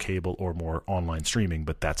 traditional cable, or more online streaming,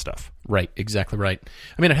 but that stuff. Right, exactly right.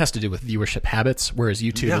 I mean, it has to do with viewership habits, whereas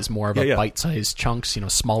YouTube is more of a bite-sized chunks,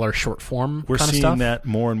 smaller short form We're kind of seeing stuff. that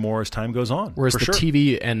more and more as time goes on. Whereas the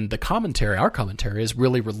TV and the commentary, our commentary, is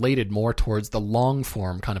really related more towards the long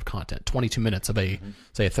form kind of content, 22 minutes of a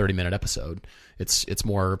 30-minute episode. It's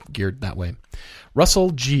more geared that way.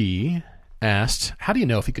 Russell G asked, how do you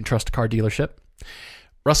know if you can trust a car dealership?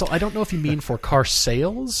 Russell, I don't know if you mean for car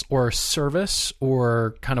sales or service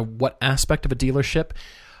or kind of what aspect of a dealership.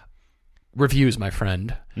 Reviews, my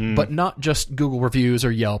friend, but not just Google reviews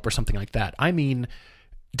or Yelp or something like that. I mean,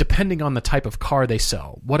 depending on the type of car they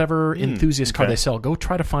sell, whatever enthusiast car they sell, go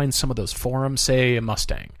try to find some of those forums, say a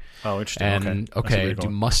Mustang. Oh, interesting. And do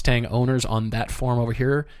Mustang owners on that forum over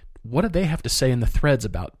here, what do they have to say in the threads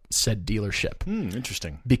about said dealership?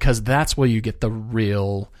 Interesting. Because that's where you get the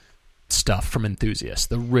real stuff from enthusiasts,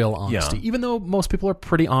 the real honesty. Even though most people are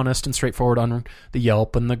pretty honest and straightforward on the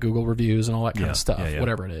Yelp and the Google reviews and all that kind of stuff,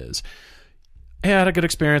 whatever it is. I had a good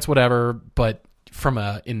experience, whatever, but from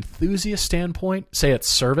an enthusiast standpoint, say it's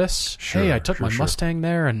service, hey, I took my Mustang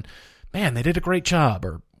there and man, they did a great job,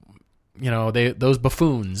 or those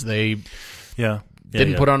buffoons, they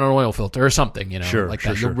didn't put on an oil filter or something, like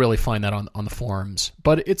that. You'll really find that on the forums.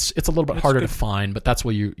 But it's a little bit harder to find, but that's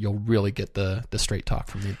where you'll really get the straight talk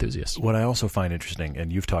from the enthusiasts. What I also find interesting,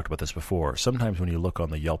 and you've talked about this before, sometimes when you look on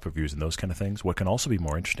the Yelp reviews and those kind of things, what can also be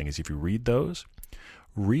more interesting is if you read those,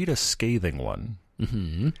 read a scathing one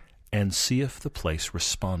and see if the place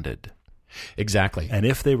responded. Exactly. And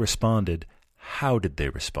if they responded, how did they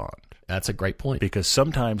respond? That's a great point. Because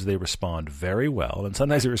sometimes they respond very well, and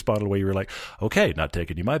sometimes they respond in a way you're like, okay, not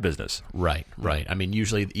taking you my business. Right. I mean,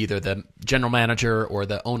 usually either the general manager or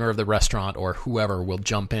the owner of the restaurant or whoever will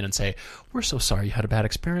jump in and say, we're so sorry you had a bad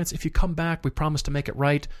experience. If you come back, we promise to make it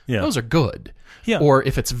right. Yeah. Those are good. Yeah. Or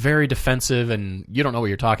if it's very defensive and you don't know what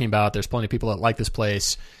you're talking about, there's plenty of people that like this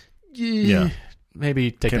place.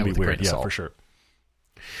 Maybe take that with a grain of salt. For sure.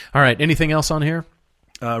 All right. Anything else on here?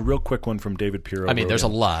 Real quick one from David Pirro. I mean, there's a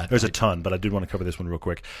lot. There's a ton, but I did want to cover this one real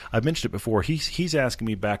quick. I've mentioned it before. He's asking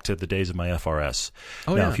me back to the days of my FRS.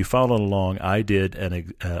 If you followed along, I did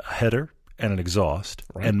a header and an exhaust,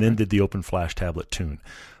 and then did the open flash tablet tune.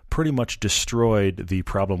 Pretty much destroyed the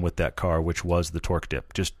problem with that car, which was the torque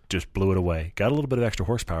dip. Just blew it away. Got a little bit of extra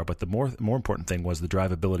horsepower, but the more important thing was the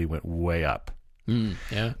drivability went way up.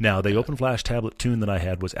 Now, the open flash tablet tune that I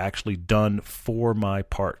had was actually done for my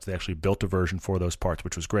parts. They actually built a version for those parts,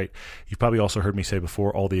 which was great. You've probably also heard me say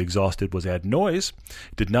before, all the exhaust did was add noise.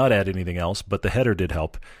 Did not add anything else, but the header did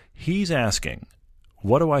help. He's asking,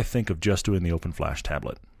 what do I think of just doing the open flash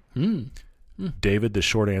tablet? David, the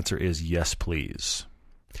short answer is yes, please.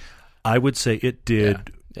 I would say it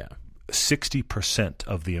did 60%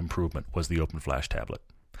 of the improvement was the open flash tablet.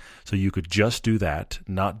 So you could just do that,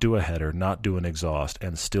 not do a header, not do an exhaust,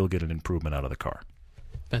 and still get an improvement out of the car.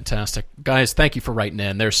 Fantastic. Guys, thank you for writing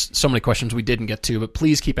in. There's so many questions we didn't get to, but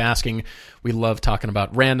please keep asking. We love talking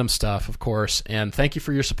about random stuff, of course, and thank you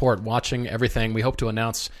for your support, watching everything. We hope to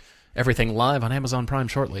announce everything live on Amazon Prime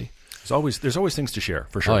shortly. There's always things to share,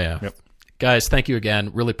 for sure. Oh, yeah. Yep. Guys, thank you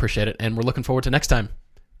again. Really appreciate it, and we're looking forward to next time.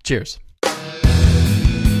 Cheers.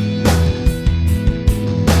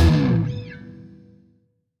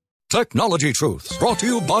 Technology Truths, brought to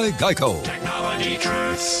you by Geico. Technology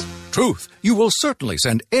Truths. Truth, you will certainly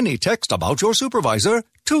send any text about your supervisor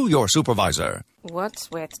to your supervisor. What's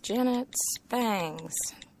with Janet's bangs?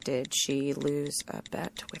 Did she lose a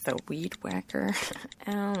bet with a weed whacker?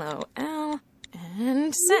 LOL.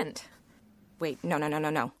 And sent. Wait,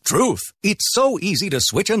 no. Truth, it's so easy to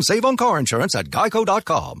switch and save on car insurance at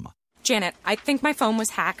Geico.com. Janet, I think my phone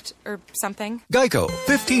was hacked or something. Geico,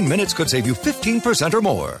 15 minutes could save you 15% or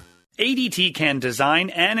more. ADT can design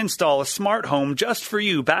and install a smart home just for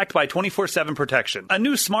you, backed by 24/7 protection. A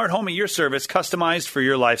new smart home at your service, customized for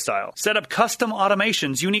your lifestyle. Set up custom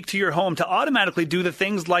automations unique to your home to automatically do the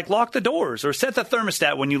things like lock the doors or set the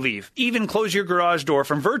thermostat when you leave. Even close your garage door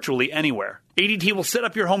from virtually anywhere. ADT will set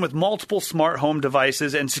up your home with multiple smart home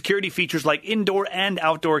devices and security features like indoor and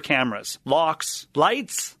outdoor cameras, locks,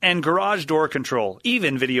 lights, and garage door control,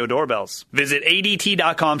 even video doorbells. Visit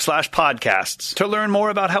ADT.com/podcasts to learn more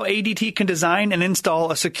about how ADT can design and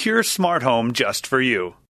install a secure smart home just for you.